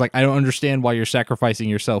 And he's like, I don't understand why you're sacrificing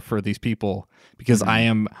yourself for these people, because I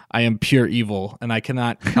am pure evil, and I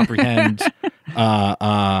cannot comprehend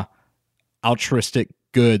altruistic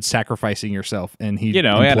good sacrificing yourself. And he,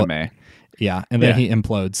 anime. Yeah, and then he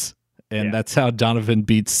implodes. And that's how Donovan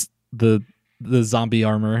beats the zombie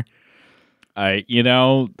armor.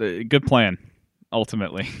 Good plan,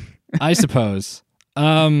 ultimately. I suppose.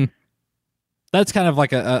 That's kind of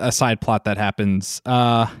like a side plot that happens.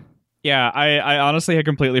 I honestly had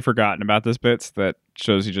completely forgotten about this bit. That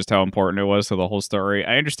shows you just how important it was to the whole story.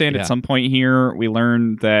 I understand at some point here we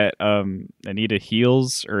learned that Anita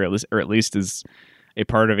heals, or at least is a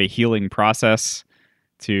part of a healing process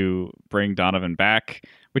to bring Donovan back.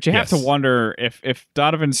 Which you have to wonder if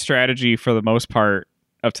Donovan's strategy for the most part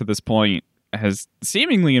up to this point has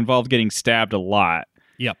seemingly involved getting stabbed a lot.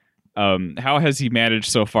 Yep. How has he managed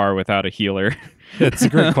so far without a healer? That's a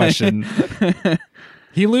great question.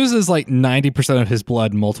 He loses like 90% of his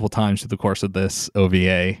blood multiple times through the course of this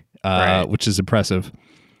OVA, which is impressive.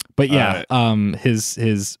 But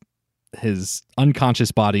his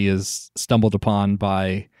unconscious body is stumbled upon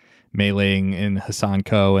by Mei Ling and Hassan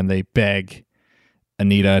Ko, and they beg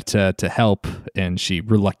Anita to help, and she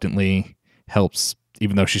reluctantly helps,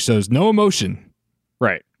 even though she shows no emotion.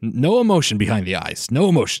 Right. No emotion behind the eyes. No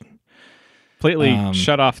emotion. Completely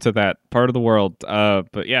shut off to that part of the world.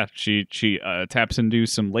 But yeah, she taps into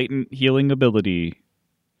some latent healing ability.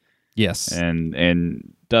 Yes.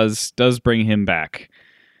 And does bring him back.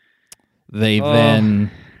 They then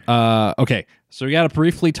okay. So we got to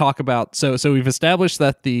briefly talk about so we've established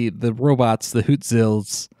that the robots, the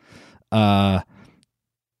Hootzils,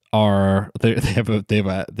 they have a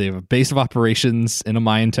base of operations in a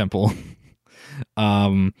Mayan temple,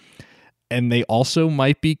 and they also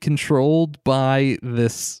might be controlled by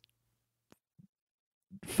this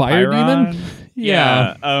fire demon.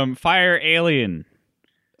 Fire alien.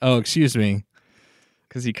 Oh, excuse me,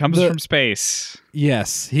 because he comes from space.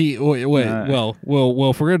 Yes, well,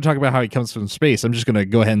 if we're going to talk about how he comes from space, I'm just going to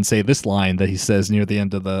go ahead and say this line that he says near the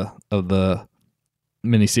end of the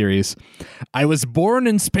miniseries. I was born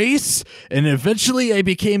in space, and eventually I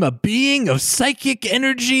became a being of psychic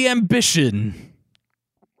energy ambition.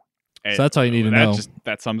 So that's all you need to know.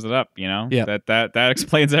 That sums it up, Yeah. That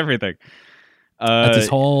explains everything. That's his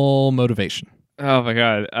whole motivation. Oh my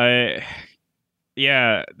god.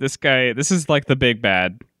 This is like the big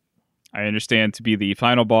bad. I understand to be the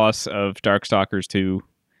final boss of Darkstalkers 2,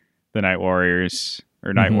 the Night Warriors.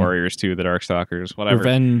 Or Night Warriors 2, the Darkstalkers, whatever.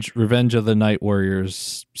 Revenge of the Night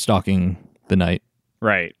Warriors stalking the night.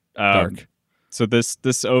 Right. Dark. So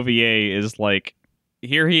this OVA is like,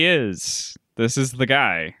 here he is. This is the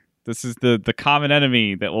guy. This is the common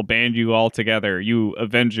enemy that will band you all together. You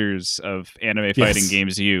Avengers of anime fighting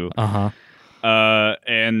games, you. Uh-huh.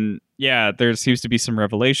 And yeah, there seems to be some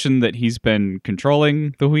revelation that he's been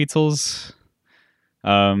controlling the Hootzils.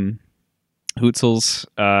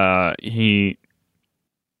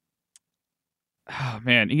 Oh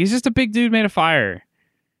man, he's just a big dude made of fire.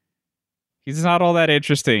 He's not all that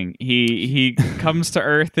interesting. He comes to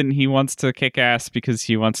Earth and he wants to kick ass because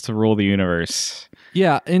he wants to rule the universe.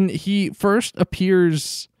 Yeah, and he first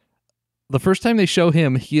appears, the first time they show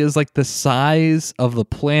him, he is like the size of the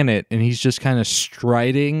planet, and he's just kind of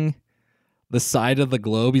striding the side of the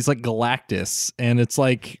globe. He's like Galactus, and it's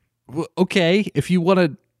like, okay, if you want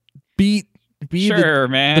to be sure,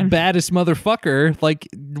 the baddest motherfucker, like,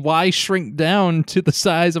 why shrink down to the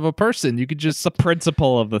size of a person? You could just... It's the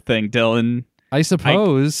principle of the thing, Dylan. I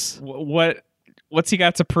suppose. What's he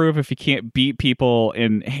got to prove if he can't beat people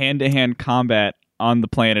in hand-to-hand combat on the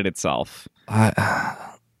planet itself? I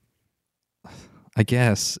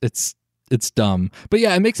guess it's dumb. But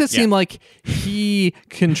yeah, it makes it seem like he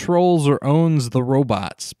controls or owns the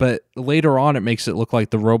robots. But later on, it makes it look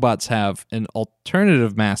like the robots have an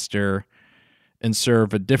alternative master and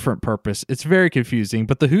serve a different purpose. It's very confusing,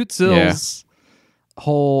 but the Hootzils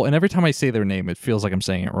whole, and every time I say their name, it feels like I'm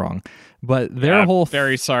saying it wrong, but their whole...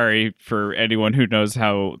 Very sorry for anyone who knows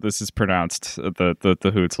how this is pronounced, the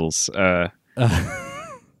Hootzils.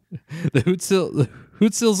 The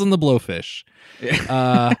Hootzils and the Blowfish.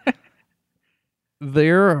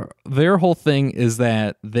 Their whole thing is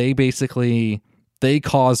that they basically they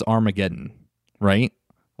cause Armageddon, right?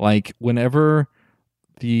 Like whenever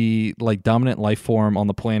the like dominant life form on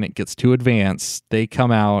the planet gets too advanced, they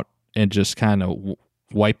come out and just kind of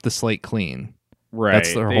wipe the slate clean. Right.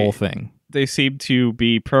 That's their whole thing. They seem to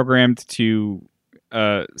be programmed to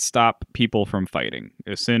stop people from fighting.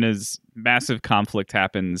 As soon as massive conflict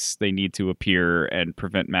happens, they need to appear and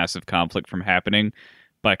prevent massive conflict from happening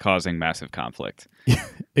by causing massive conflict.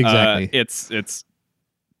 Exactly. It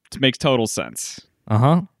makes total sense.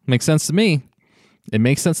 Makes sense to me. It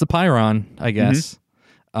makes sense to Pyron, I guess.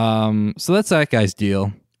 So that's that guy's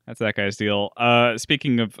deal.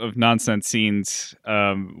 Speaking of nonsense scenes,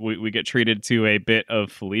 we get treated to a bit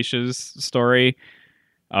of Felicia's story,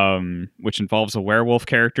 which involves a werewolf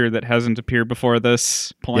character that hasn't appeared before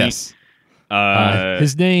this point. Yes.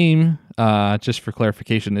 His name, just for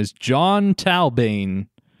clarification, is John Talbane.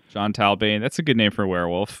 John Talbane. That's a good name for a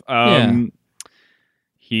werewolf.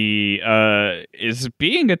 He is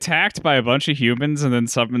being attacked by a bunch of humans and then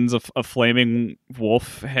summons a flaming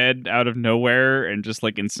wolf head out of nowhere and just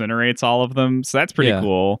like incinerates all of them. So that's pretty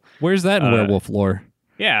cool. Where's that in werewolf lore?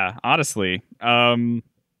 Yeah, honestly. You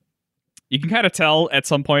can kind of tell at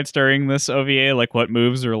some points during this OVA like what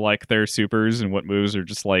moves are like their supers and what moves are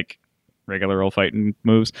just like regular old fighting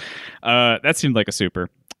moves. That seemed like a super.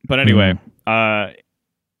 But anyway,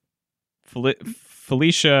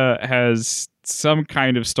 Felicia has some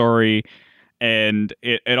kind of story, and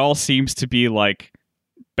it all seems to be like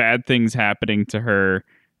bad things happening to her,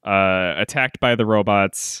 attacked by the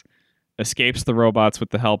robots, escapes the robots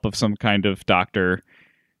with the help of some kind of doctor,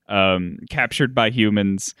 captured by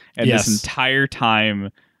humans, and this entire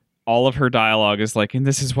time all of her dialogue is like, and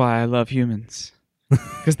this is why I love humans.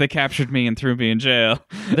 Because they captured me and threw me in jail.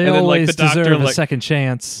 They and then, always like, the doctor, deserve a like, second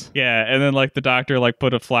chance. Yeah, and then like the doctor like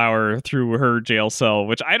put a flower through her jail cell,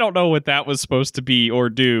 which I don't know what that was supposed to be or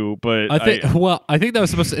do, but I think that was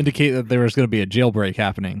supposed to indicate that there was going to be a jailbreak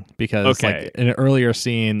happening because like in an earlier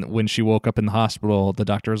scene when she woke up in the hospital, the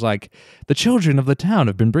doctor was like, "The children of the town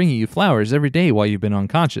have been bringing you flowers every day while you've been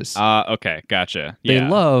unconscious." Okay, gotcha. They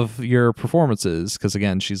love your performances because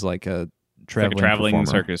again, she's like a traveling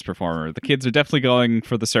circus performer. The kids are definitely going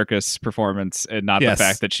for the circus performance and not the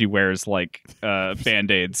fact that she wears like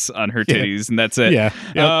band-aids on her titties and that's it.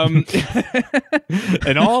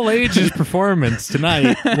 An all ages performance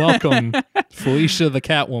tonight. Welcome, Felicia the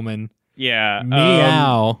Catwoman.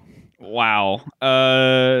 Meow. Wow.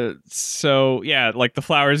 So yeah, like the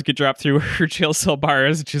flowers get dropped through her jail cell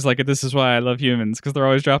bars, and she's like, "This is why I love humans, because they're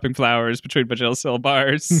always dropping flowers between my jail cell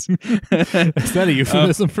bars." Is that a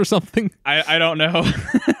euphemism for something? I don't know.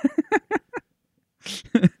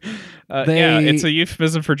 It's a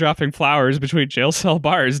euphemism for dropping flowers between jail cell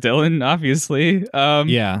bars, Dylan. Obviously.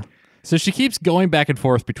 So she keeps going back and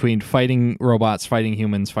forth between fighting robots, fighting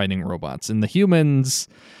humans, fighting robots, and the humans.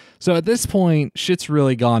 So at this point, shit's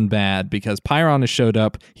really gone bad because Pyron has showed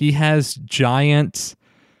up. He has giant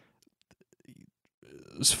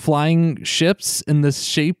flying ships in the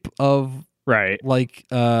shape of like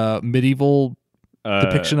medieval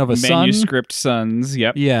depiction of a manuscript suns.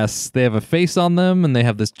 Yep. Yes, they have a face on them, and they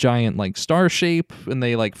have this giant like star shape, and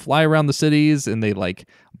they like fly around the cities, and they like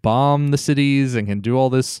bomb the cities, and can do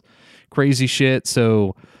all this crazy shit.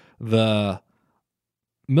 So the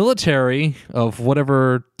military of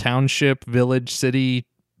whatever township, village, city,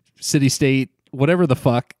 state, whatever the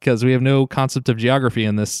fuck, because we have no concept of geography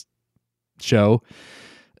in this show.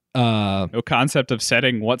 No concept of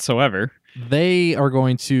setting whatsoever. They are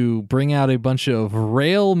going to bring out a bunch of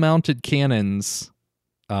rail-mounted cannons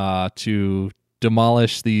to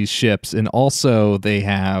demolish these ships, and also they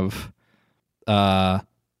have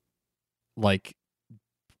like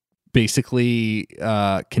basically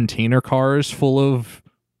container cars full of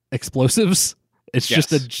explosives. It's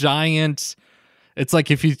just a giant. It's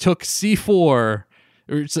like if you took C4, or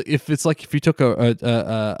if you took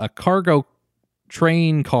a cargo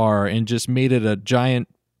train car and just made it a giant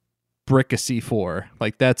brick of C4.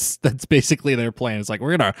 Like that's basically their plan. It's like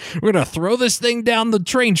we're gonna throw this thing down the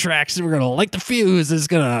train tracks and we're gonna light the fuse. It's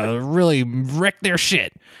gonna really wreck their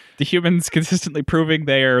shit. The humans consistently proving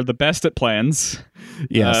they are the best at plans.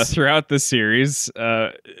 Yes. Throughout this series,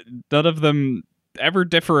 none of them ever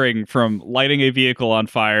differing from lighting a vehicle on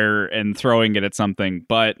fire and throwing it at something,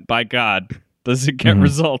 but by God, does it get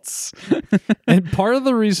results? And part of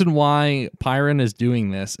the reason why Pyron is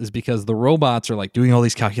doing this is because the robots are like doing all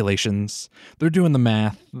these calculations. They're doing the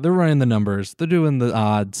math. They're running the numbers. They're doing the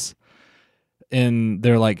odds. And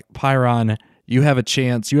they're like, Pyron, you have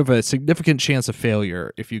a significant chance of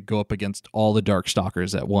failure if you go up against all the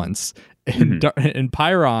Darkstalkers at once. And, and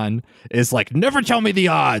Pyron is like, never tell me the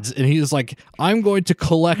odds. And he's like, I'm going to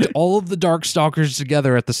collect all of the Darkstalkers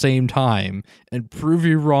together at the same time and prove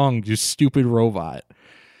you wrong, you stupid robot.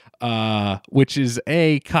 Which is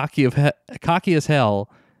A, cocky as hell.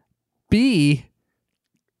 B,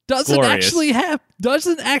 doesn't actually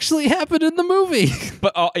happen in the movie.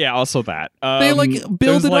 But yeah, also that they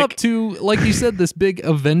build it up to, like you said, this big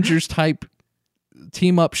Avengers type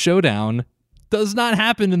team up showdown. Does not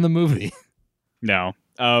happen in the movie. No.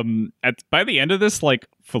 By the end of this, like,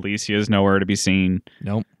 Felicia is nowhere to be seen.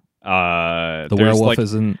 Nope. The werewolf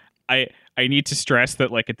isn't. I need to stress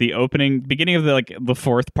that, like, at the beginning of the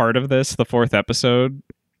fourth part of this, the fourth episode,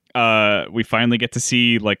 we finally get to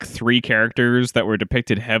see like 3 characters that were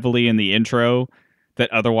depicted heavily in the intro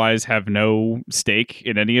that otherwise have no stake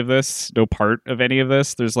in any of this, no part of any of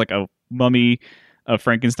this. There's like a mummy, a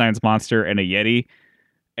Frankenstein's monster, and a Yeti.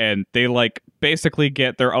 And they like basically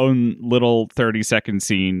get their own little 30-second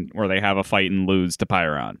scene where they have a fight and lose to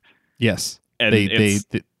Pyron. Yes. And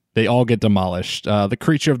they all get demolished. The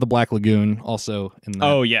creature of the Black Lagoon also in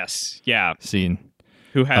that scene.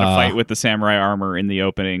 Who had a fight with the samurai armor in the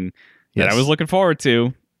opening that I was looking forward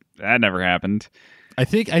to. That never happened. I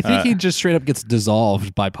think he just straight up gets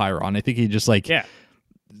dissolved by Pyron. I think he just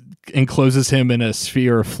encloses him in a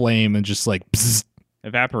sphere of flame and just like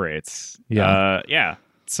evaporates. Yeah.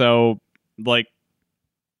 So like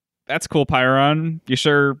that's cool, Pyron. You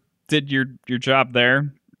sure did your job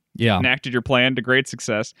there. Yeah. Enacted your plan to great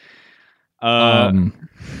success.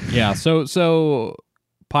 Yeah. So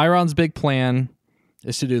Pyron's big plan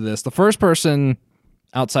is to do this. The first person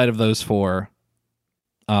outside of those 4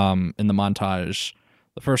 in the montage,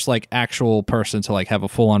 the first like actual person to like have a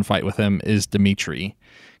full-on fight with him is Dimitri,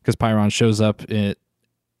 because Pyron shows up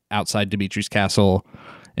outside Dimitri's castle,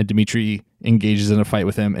 and Dimitri engages in a fight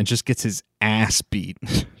with him and just gets his ass beat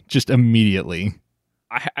just immediately.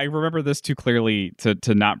 I remember this too clearly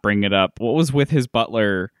to not bring it up. What was with his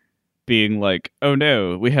butler being like, oh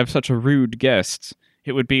no, we have such a rude guest.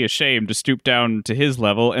 It would be a shame to stoop down to his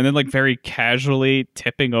level, and then like very casually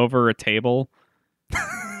tipping over a table.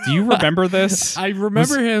 Do you remember this? I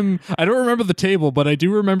remember him. I don't remember the table, but I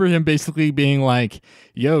do remember him basically being like,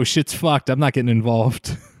 yo, shit's fucked. I'm not getting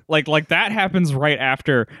involved. Like that happens right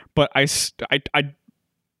after, but I was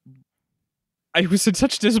in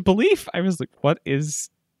such disbelief. I was like, what is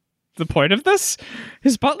the point of this?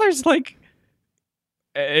 His butler's like,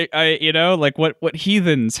 like what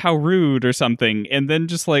heathens, how rude or something. And then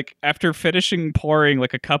just like after finishing pouring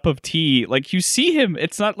like a cup of tea, like you see him,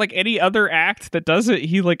 it's not like any other act that does it.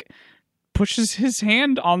 He like pushes his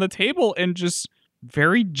hand on the table and just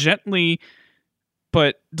very gently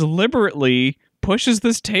but deliberately pushes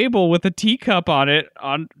this table with a teacup on it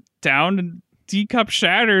down, and teacup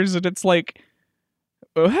shatters, and it's like,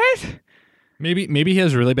 what? Maybe he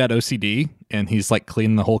has really bad OCD and he's like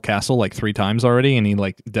cleaned the whole castle like 3 times already, and he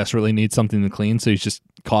like desperately needs something to clean, so he's just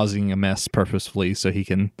causing a mess purposefully so he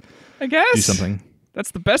can do something. That's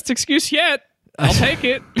the best excuse yet. I'll take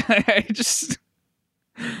it.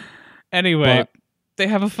 Anyway, they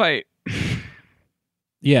have a fight.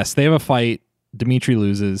 Yes, they have a fight. Dimitri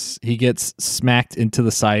loses. He gets smacked into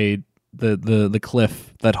the side, the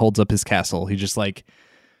cliff that holds up his castle. He just like,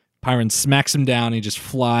 Pyron smacks him down. He just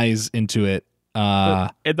flies into it.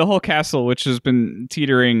 And the whole castle, which has been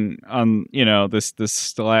teetering on, this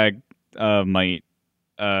stalagmite,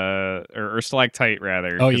 or stalactite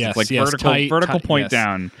rather. Oh yes, it's like vertical point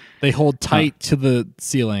down. They hold tight to the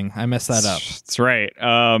ceiling. I messed that up. That's right.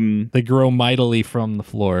 They grow mightily from the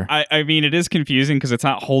floor. I mean, it is confusing because it's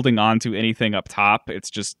not holding on to anything up top.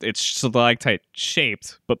 It's stalactite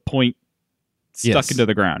shaped, but point stuck into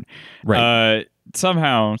the ground. Right.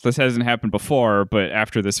 Somehow this hasn't happened before, but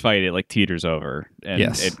after this fight, it like teeters over and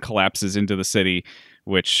it collapses into the city.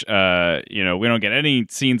 Which we don't get any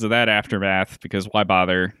scenes of that aftermath because why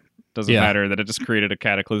bother? Doesn't matter that it just created a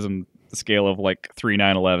cataclysm the scale of like 3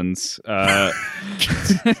 9/11s.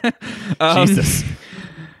 Jesus.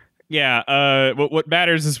 Yeah. What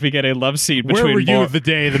matters is we get a love scene between. Where were you the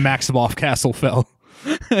day the Maximoff castle fell?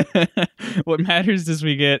 What matters is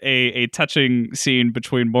we get a touching scene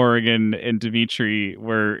between Morrigan and Dimitri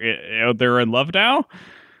where they're in love now.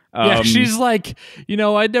 Yeah, she's like,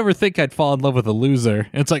 I'd never think I'd fall in love with a loser.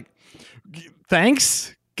 And it's like,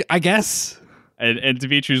 thanks, I guess. And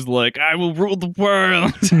Dimitri's like, I will rule the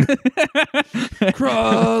world.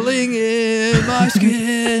 Crawling in my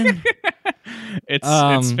skin.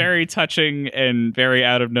 It's very touching and very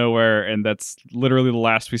out of nowhere, and that's literally the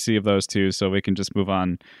last we see of those two, so we can just move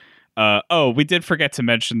on. We did forget to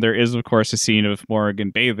mention there is, of course, a scene of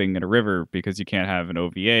Morrigan bathing in a river because you can't have an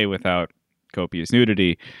OVA without copious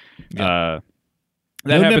nudity. Yeah.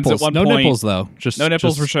 That no happens nipples. at one no point. nipples, though. No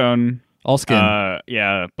nipples were shown. All skin.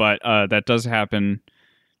 But that does happen.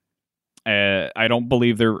 I don't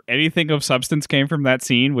believe anything of substance came from that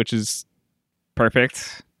scene, which is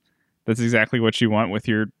perfect. That's exactly what you want with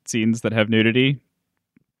your scenes that have nudity.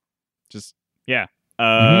 Just, yeah.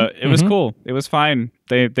 It was cool. It was fine.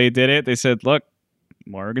 They did it. They said, look,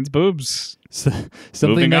 Morrigan's boobs.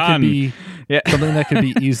 Something that could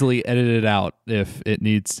be easily edited out if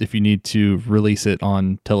you need to release it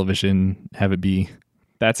on television, have it be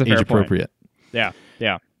that's a age fair appropriate. Point.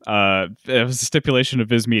 Yeah. It was a stipulation of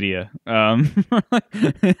Viz Media. All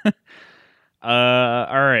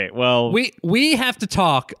right. Well, we have to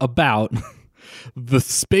talk about the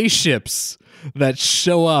spaceships that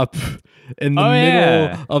show up in the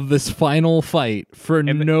middle of this final fight for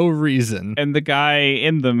no reason. And the guy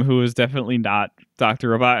in them who is definitely not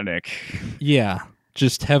Dr. Robotnik. Yeah,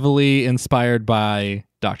 just heavily inspired by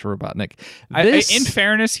Dr. Robotnik. In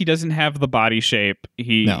fairness, he doesn't have the body shape.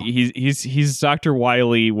 He's Dr.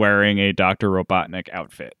 Wily wearing a Dr. Robotnik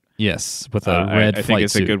outfit. Yes, with a red I flight think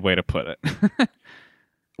it's suit. a good way to put it.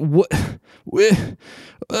 Who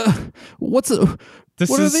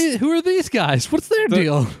are these guys? What's their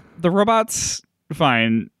deal? The robots,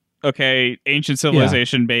 fine. Okay, ancient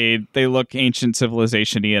civilization made. They look ancient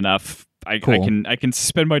civilization-y enough. I can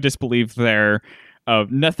suspend my disbelief there.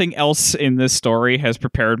 Nothing else in this story has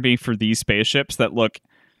prepared me for these spaceships that look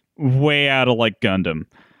way out of like Gundam.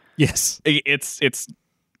 Yes. It's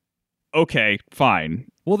okay, fine.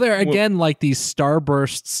 Well, they're again like these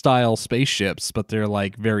Starburst style spaceships, but they're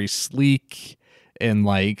like very sleek and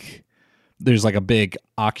like there's like a big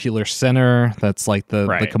ocular center that's like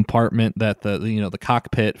the compartment that the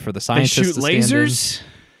cockpit for the scientists. They shoot lasers?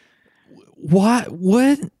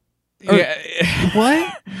 What? Yeah.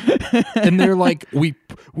 What? And they're like, we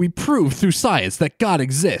prove through science that God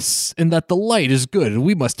exists and that the light is good and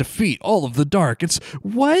we must defeat all of the dark. It's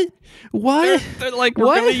what? They're like, we're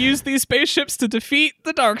going to use these spaceships to defeat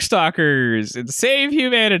the Darkstalkers and save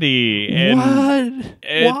humanity. And what?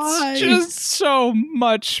 It's just so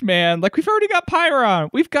much, man. Like, we've already got Pyron.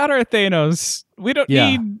 We've got our Thanos. We don't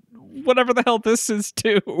need whatever the hell this is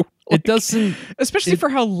too. It doesn't, especially for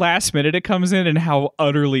how last minute it comes in and how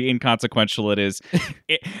utterly inconsequential it is.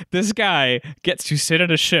 This guy gets to sit on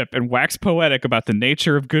a ship and wax poetic about the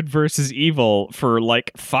nature of good versus evil for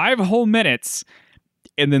like 5 whole minutes,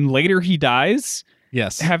 and then later he dies.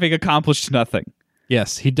 Yes, having accomplished nothing.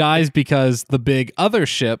 Yes, he dies because the big other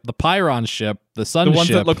ship, the Pyron ship, the sun ship, the ones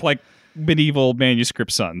that look like medieval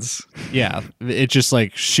manuscript suns. Yeah, it just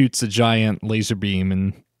like shoots a giant laser beam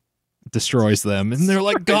and destroys them, and they're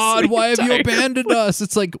like, God, why have you abandoned us?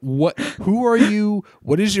 It's like, what? Who are you?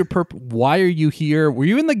 What is your purpose? Why are you here? Were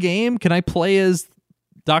you in the game? Can I play as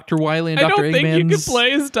Dr. Wily and Dr. Eggman? I don't think you can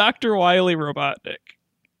play as Dr. Wily Robotnik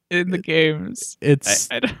in the games. It's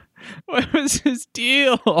what was his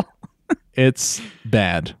deal? It's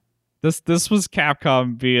bad. This was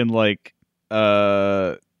Capcom being like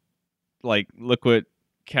look what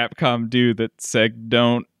Capcom do that Seg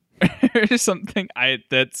don't. Or something.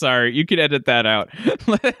 Sorry, you can edit that out.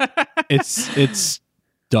 It's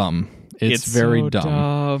dumb. It's very so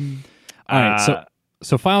dumb. All right,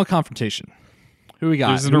 so final confrontation. Who we got?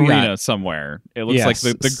 There's an arena somewhere. It looks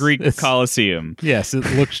like the Greek Colosseum. Yes, it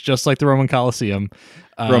looks just like the Roman Colosseum.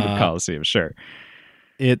 Roman Colosseum, sure.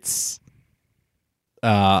 It's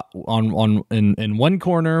in one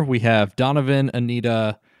corner we have Donovan,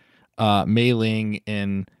 Anita, Mei Ling,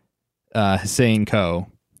 and Hussein Ko.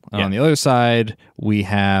 On the other side, we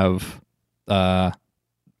have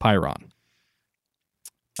Pyron.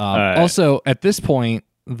 Also, at this point,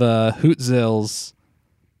 the Hootzils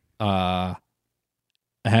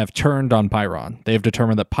have turned on Pyron. They've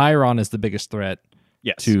determined that Pyron is the biggest threat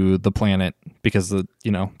to the planet because the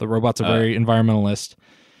robots are very environmentalist,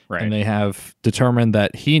 right? And they have determined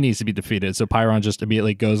that he needs to be defeated. So Pyron just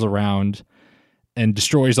immediately goes around and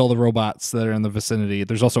destroys all the robots that are in the vicinity.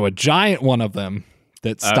 There's also a giant one of them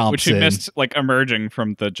that stomps which we missed, like emerging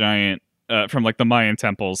from the giant, from like the Mayan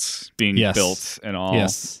temples being built and all.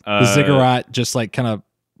 Yes, the ziggurat just like kind of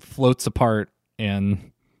floats apart,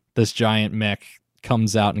 and this giant mech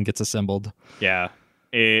comes out and gets assembled. Yeah,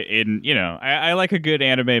 I like a good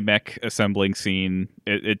anime mech assembling scene.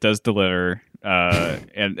 It does deliver.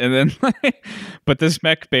 And then, but this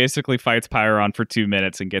mech basically fights Pyron for 2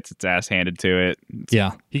 minutes and gets its ass handed to it.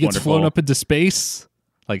 It's he gets flown up into space.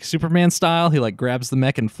 Like Superman style, he like grabs the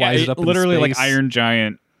mech and flies it up literally into space. like Iron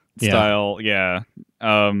Giant style. Yeah.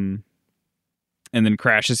 and then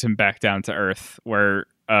crashes him back down to Earth, where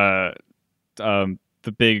the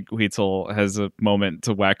big Weasel has a moment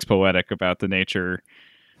to wax poetic about the nature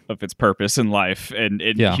of its purpose in life and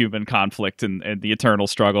human conflict and the eternal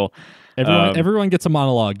struggle. Everyone gets a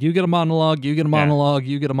monologue. You get a monologue. You get a monologue.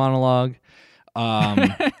 You get a monologue.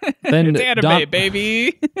 Then it's anime,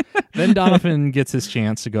 baby. Then Donovan gets his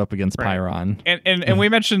chance to go up against Pyron. And we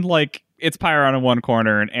mentioned like it's Pyron in one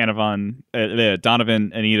corner and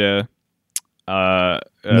Donovan, Anita,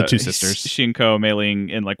 the two sisters, Shinko, Mei-Ling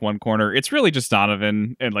in like one corner. It's really just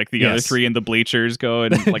Donovan and like the other three in the bleachers go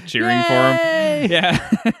and like cheering for him. Yeah.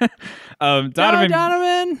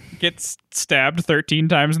 Donovan gets stabbed 13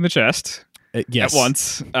 times in the chest. Yes. At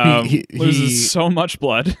once. He loses so much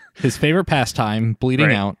blood. His favorite pastime,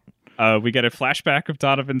 bleeding out. We get a flashback of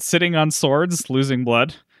Donovan sitting on swords, losing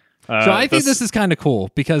blood. So I think this is kind of cool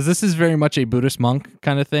because this is very much a Buddhist monk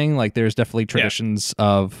kind of thing. Like there's definitely traditions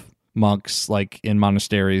of monks like in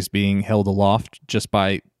monasteries being held aloft just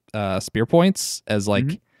by spear points as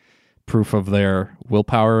like proof of their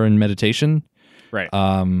willpower and meditation. Right.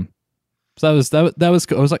 So that was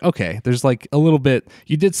cool. I was like, okay, there's like a little bit.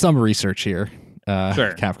 You did some research here,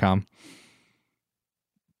 Capcom.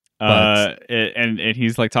 And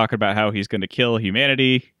he's like talking about how he's going to kill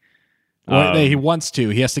humanity. Well, he wants to.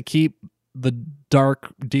 He has to keep the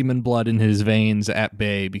dark demon blood in his veins at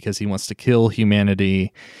bay because he wants to kill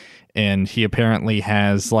humanity. And he apparently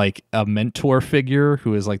has like a mentor figure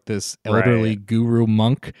who is like this elderly guru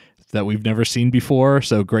monk that we've never seen before.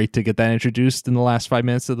 So great to get that introduced in the last 5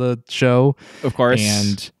 minutes of the show. Of course.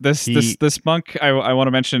 And this monk, I want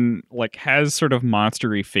to mention, like has sort of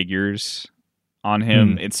monstery figures on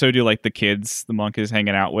him. And so do like the kids the monk is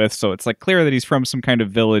hanging out with. So it's like clear that he's from some kind of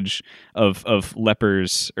village of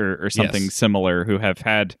lepers or something similar who have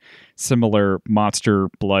had similar monster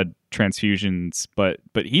blood transfusions, but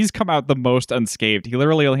he's come out the most unscathed. He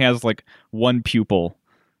literally only has like one pupil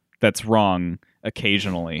that's wrong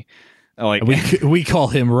occasionally. Like we call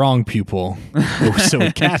him wrong pupil, so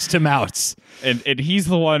we cast him out. And he's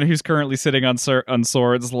the one who's currently sitting on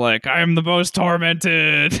swords, like I am the most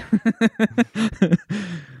tormented. And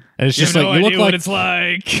it's just you like you look like what it's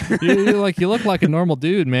like. you look like a normal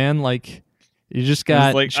dude, man. Like you just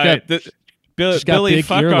got Billy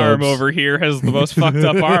Fuckarm over here has the most fucked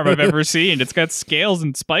up arm I've ever seen. It's got scales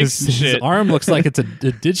and spikes and shit. His arm looks like it's a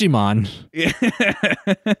Digimon. Yeah.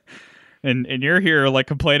 And you're here like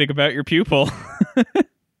complaining about your pupil.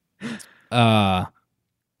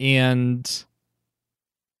 And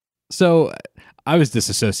so I was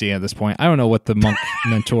disassociated at this point. I don't know what the monk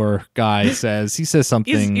mentor guy says. He says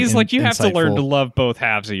something. He's like, you have insightful. to learn to love both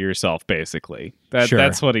halves of yourself, basically.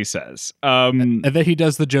 That's what he says. And then he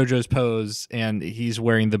does the JoJo's pose, and he's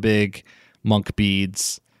wearing the big monk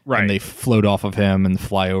beads. Right. And they float off of him and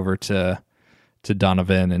fly over to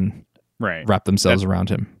Donovan and wrap themselves around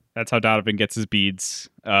him. That's how Donovan gets his beads.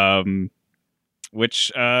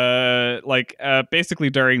 Which basically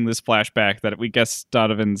during this flashback that we guess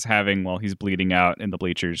Donovan's having while he's bleeding out in the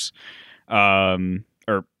bleachers. He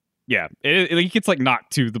gets like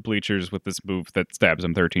knocked to the bleachers with this move that stabs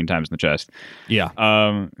him 13 times in the chest. Yeah.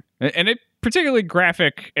 And it particularly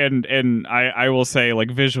graphic and I will say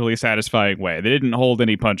like visually satisfying way. They didn't hold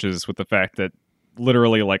any punches with the fact that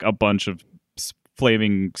literally like a bunch of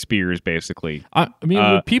flaming spears basically. I mean,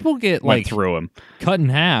 when people get like through him, cut in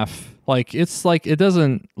half, like it's like it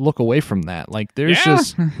doesn't look away from that. Like there's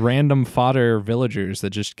just random fodder villagers that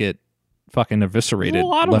just get fucking eviscerated. There's a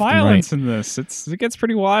lot of violence in this. It gets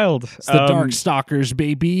pretty wild. It's the Dark Stalkers,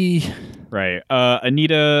 baby. Right.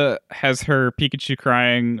 Anita has her Pikachu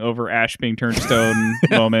crying over Ash being turned to stone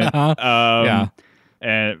moment. But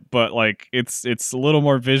like it's a little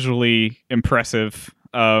more visually impressive.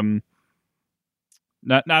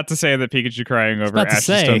 Not to say that Pikachu crying over Ash's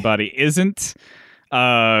stone body isn't,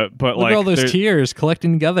 but look like at all those tears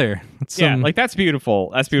collecting together. Like that's beautiful.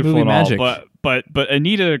 That's beautiful and magic. all. But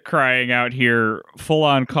Anita crying out here full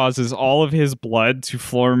on causes all of his blood to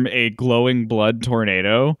form a glowing blood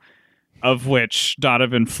tornado, of which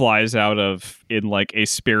Donovan flies out of in like a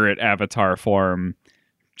spirit avatar form.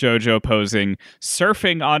 JoJo posing,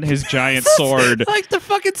 surfing on his giant sword. Like the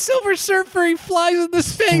fucking Silver Surfer, he flies in the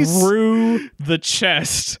space. Through the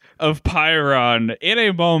chest of Pyron in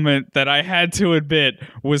a moment that I had to admit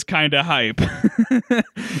was kind of hype.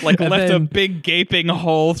 Left a big gaping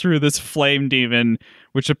hole through this flame demon,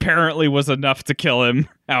 which apparently was enough to kill him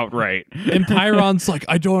outright. And Pyron's like,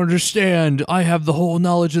 I don't understand. I have the whole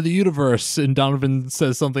knowledge of the universe. And Donovan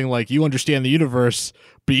says something like, you understand the universe,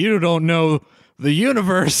 but you don't know the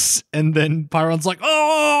universe. And then Pyron's like,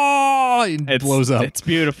 oh, and blows up. It's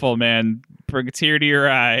beautiful, man. bring a tear to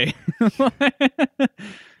your eye.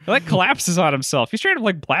 He like collapses on himself. He's straight up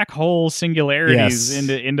like black hole singularities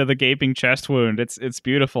into the gaping chest wound. It's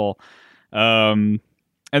beautiful. And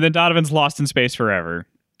then Donovan's lost in space forever.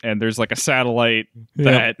 And there's like a satellite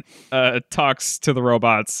that talks to the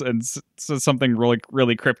robots and says something really,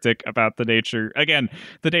 really cryptic about the nature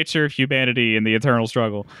of humanity and the eternal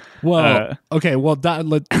struggle. Well, okay. Well,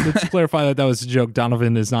 let's clarify that was a joke.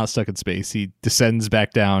 Donovan is not stuck in space. He descends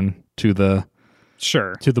back down to the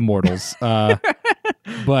mortals.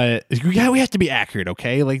 But we have to be accurate,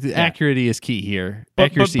 okay? Like the accuracy is key here.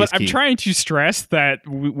 Accuracy is key. I'm trying to stress that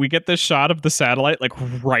we get this shot of the satellite like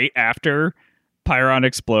right after Pyron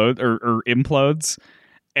explodes or implodes,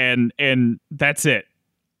 and that's it.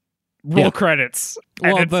 Roll credits.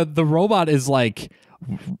 Well, the robot is like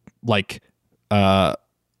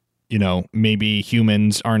maybe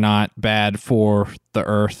humans are not bad for the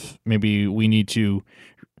Earth. Maybe we need to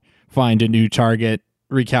find a new target.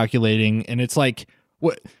 Recalculating, and it's like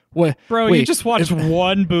what bro, wait, you just watched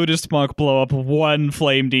one Buddhist monk blow up one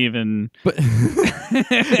flame demon, but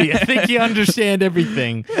I think you understand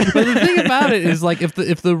everything. But the thing about it is, like, if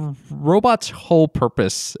the robot's whole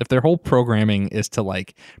purpose, if their whole programming is to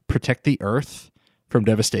like protect the Earth from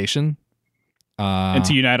devastation, and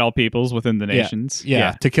to unite all peoples within the nations,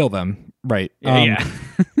 to kill them, right?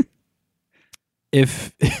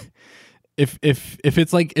 If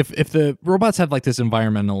it's like if the robots have like this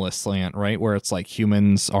environmentalist slant, right, where it's like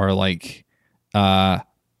humans are like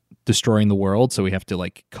destroying the world, so we have to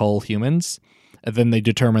like cull humans, and then they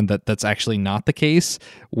determine that that's actually not the case,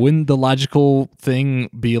 wouldn't the logical thing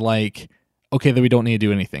be like, okay, then we don't need to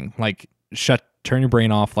do anything, like turn your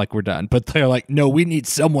brain off, like we're done? But they're like, no, we need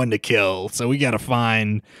someone to kill, so we gotta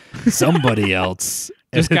find somebody else.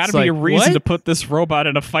 There's gotta be a reason to put this robot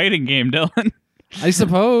in a fighting game, Dylan. I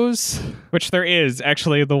suppose. Which there is.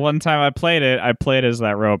 Actually, the one time I played as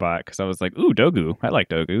that robot because I was like, ooh, Dogu. I like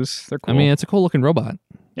Dogus. They're cool. I mean, it's a cool looking robot.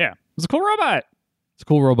 Yeah. It's a cool robot. It's a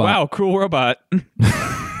cool robot. Wow, cool robot.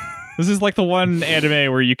 This is like the one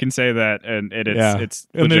anime where you can say that and it's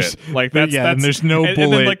legit. Like that's and there's no bullet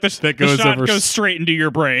and then, like, that goes shot over goes straight into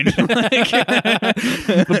your brain.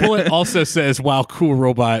 The bullet also says, wow, cool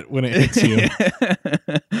robot when it hits you.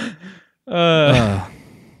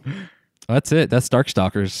 That's it. That's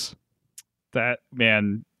Darkstalkers. That,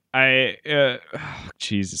 man,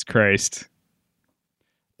 Jesus Christ.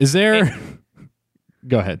 Is there...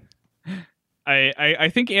 Go ahead. I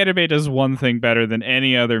think anime does one thing better than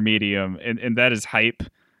any other medium, and that is hype.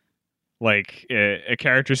 Like, a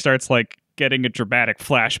character starts, like, getting a dramatic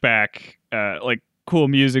flashback, like, cool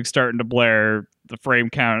music starting to blare, the frame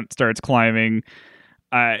count starts climbing.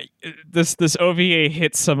 This OVA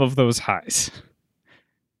hits some of those highs.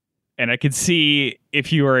 And I can see,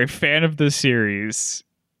 if you are a fan of the series,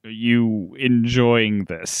 you enjoying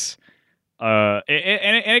this. And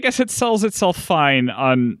I guess it sells itself fine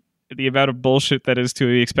on the amount of bullshit that is to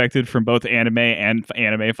be expected from both anime and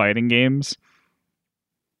anime fighting games.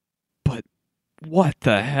 But what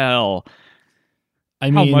the hell? I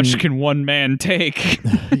mean, how much can one man take?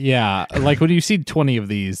 Yeah, like when you see 20 of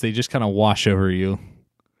these, they just kind of wash over you.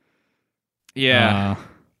 Yeah.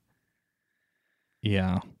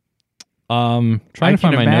 Yeah. Trying to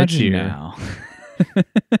find my notes here now.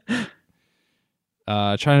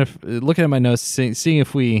 Trying to looking at my notes, seeing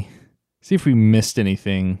if we missed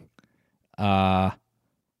anything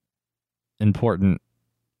important.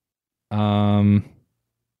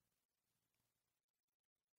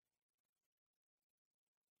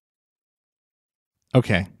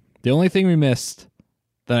 Okay, the only thing we missed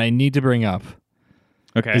that I need to bring up,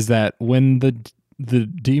 is that when the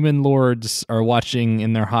demon lords are watching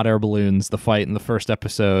in their hot air balloons the fight in the first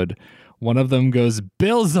episode, one of them goes,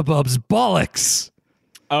 Beelzebub's bollocks.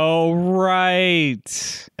 Oh,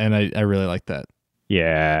 right. And I really like that.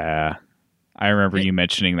 Yeah. I remember you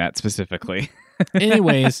mentioning that specifically.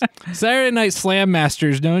 Anyways, Saturday Night Slam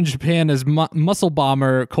Masters, known in Japan as Muscle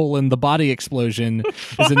Bomber: The Body Explosion,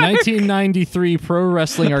 is a 1993 pro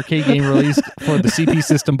wrestling arcade game released for the CP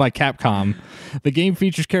system by Capcom. The game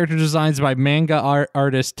features character designs by manga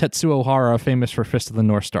artist Tetsuo Hara, famous for Fist of the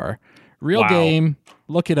North Star. Real game.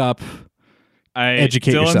 Look it up.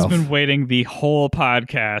 Educate Dylan's yourself. Been waiting the whole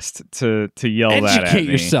podcast to yell that at me. Educate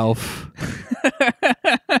yourself.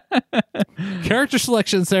 Character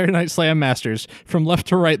selection, Saturday Night Slam Masters. From left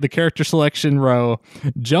to right, the character selection row: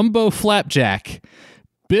 Jumbo Flapjack,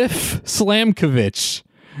 Biff Slamkovich,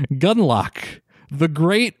 Gunlock, The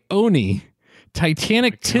Great Oni,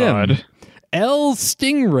 Titanic Tim, God. L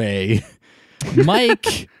Stingray,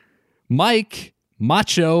 Mike,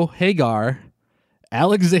 Macho Hagar,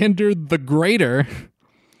 Alexander the Greater,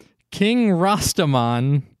 King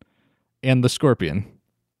Rastamon and the Scorpion.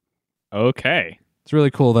 Okay. It's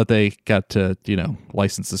really cool that they got to,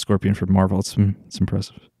 license the Scorpion from Marvel. It's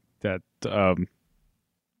impressive. That,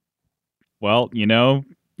 well,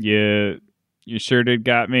 you sure did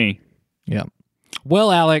got me. Yeah.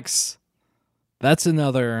 Well, Alex, that's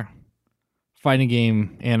another fighting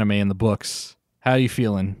game anime in the books. How are you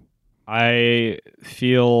feeling? I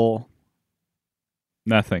feel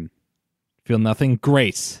nothing. Feel nothing?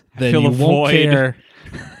 Great. Then feel you a won't void. care.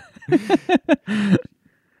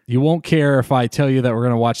 You won't care if I tell you that we're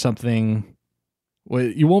going to watch something. Well,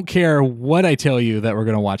 you won't care what I tell you that we're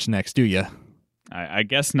going to watch next, do you? I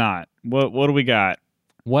guess not. What do we got?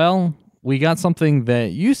 Well, we got something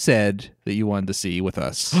that you said that you wanted to see with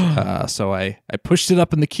us. So I pushed it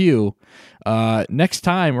up in the queue. Next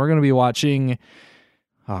time, we're going to be watching...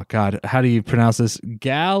 Oh, God. How do you pronounce this?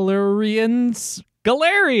 Galarians?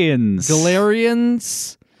 Galarians?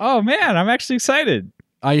 Oh, man. I'm actually excited.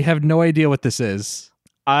 I have no idea what this is.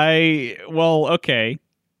 Okay.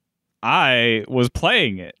 I was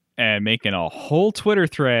playing it and making a whole Twitter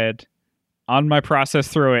thread on my process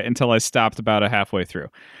through it until I stopped about halfway through.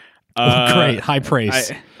 Great. High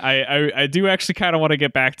praise. I do actually kind of want to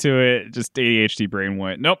get back to it. Just ADHD brain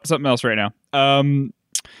went, nope, something else right now.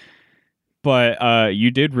 But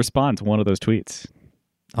you did respond to one of those tweets.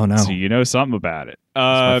 Oh, no. So you know something about it.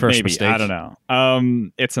 My first maybe. mistake. I don't know.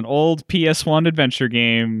 It's an old PS1 adventure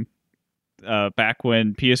game. Back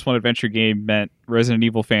when PS1 adventure game meant Resident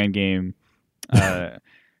Evil fan game. Down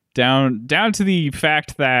to the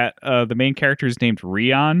fact that the main character is named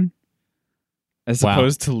Rion as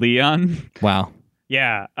opposed to Leon. Wow.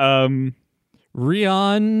 Yeah.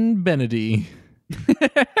 Rion Benedy.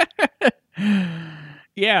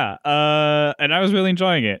 Yeah. And I was really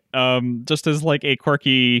enjoying it. Just as like a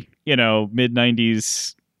quirky,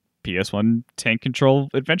 mid-90s PS1 tank control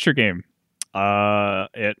adventure game.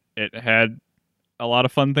 It had a lot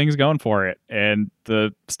of fun things going for it, and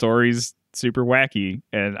the story's super wacky,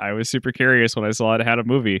 and I was super curious when I saw it had a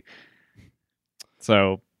movie.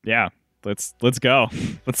 So yeah, let's go.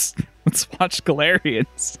 Let's watch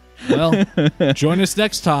Galarians. Well, join us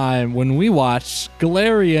next time when we watch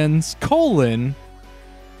Galarians: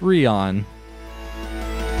 Rion.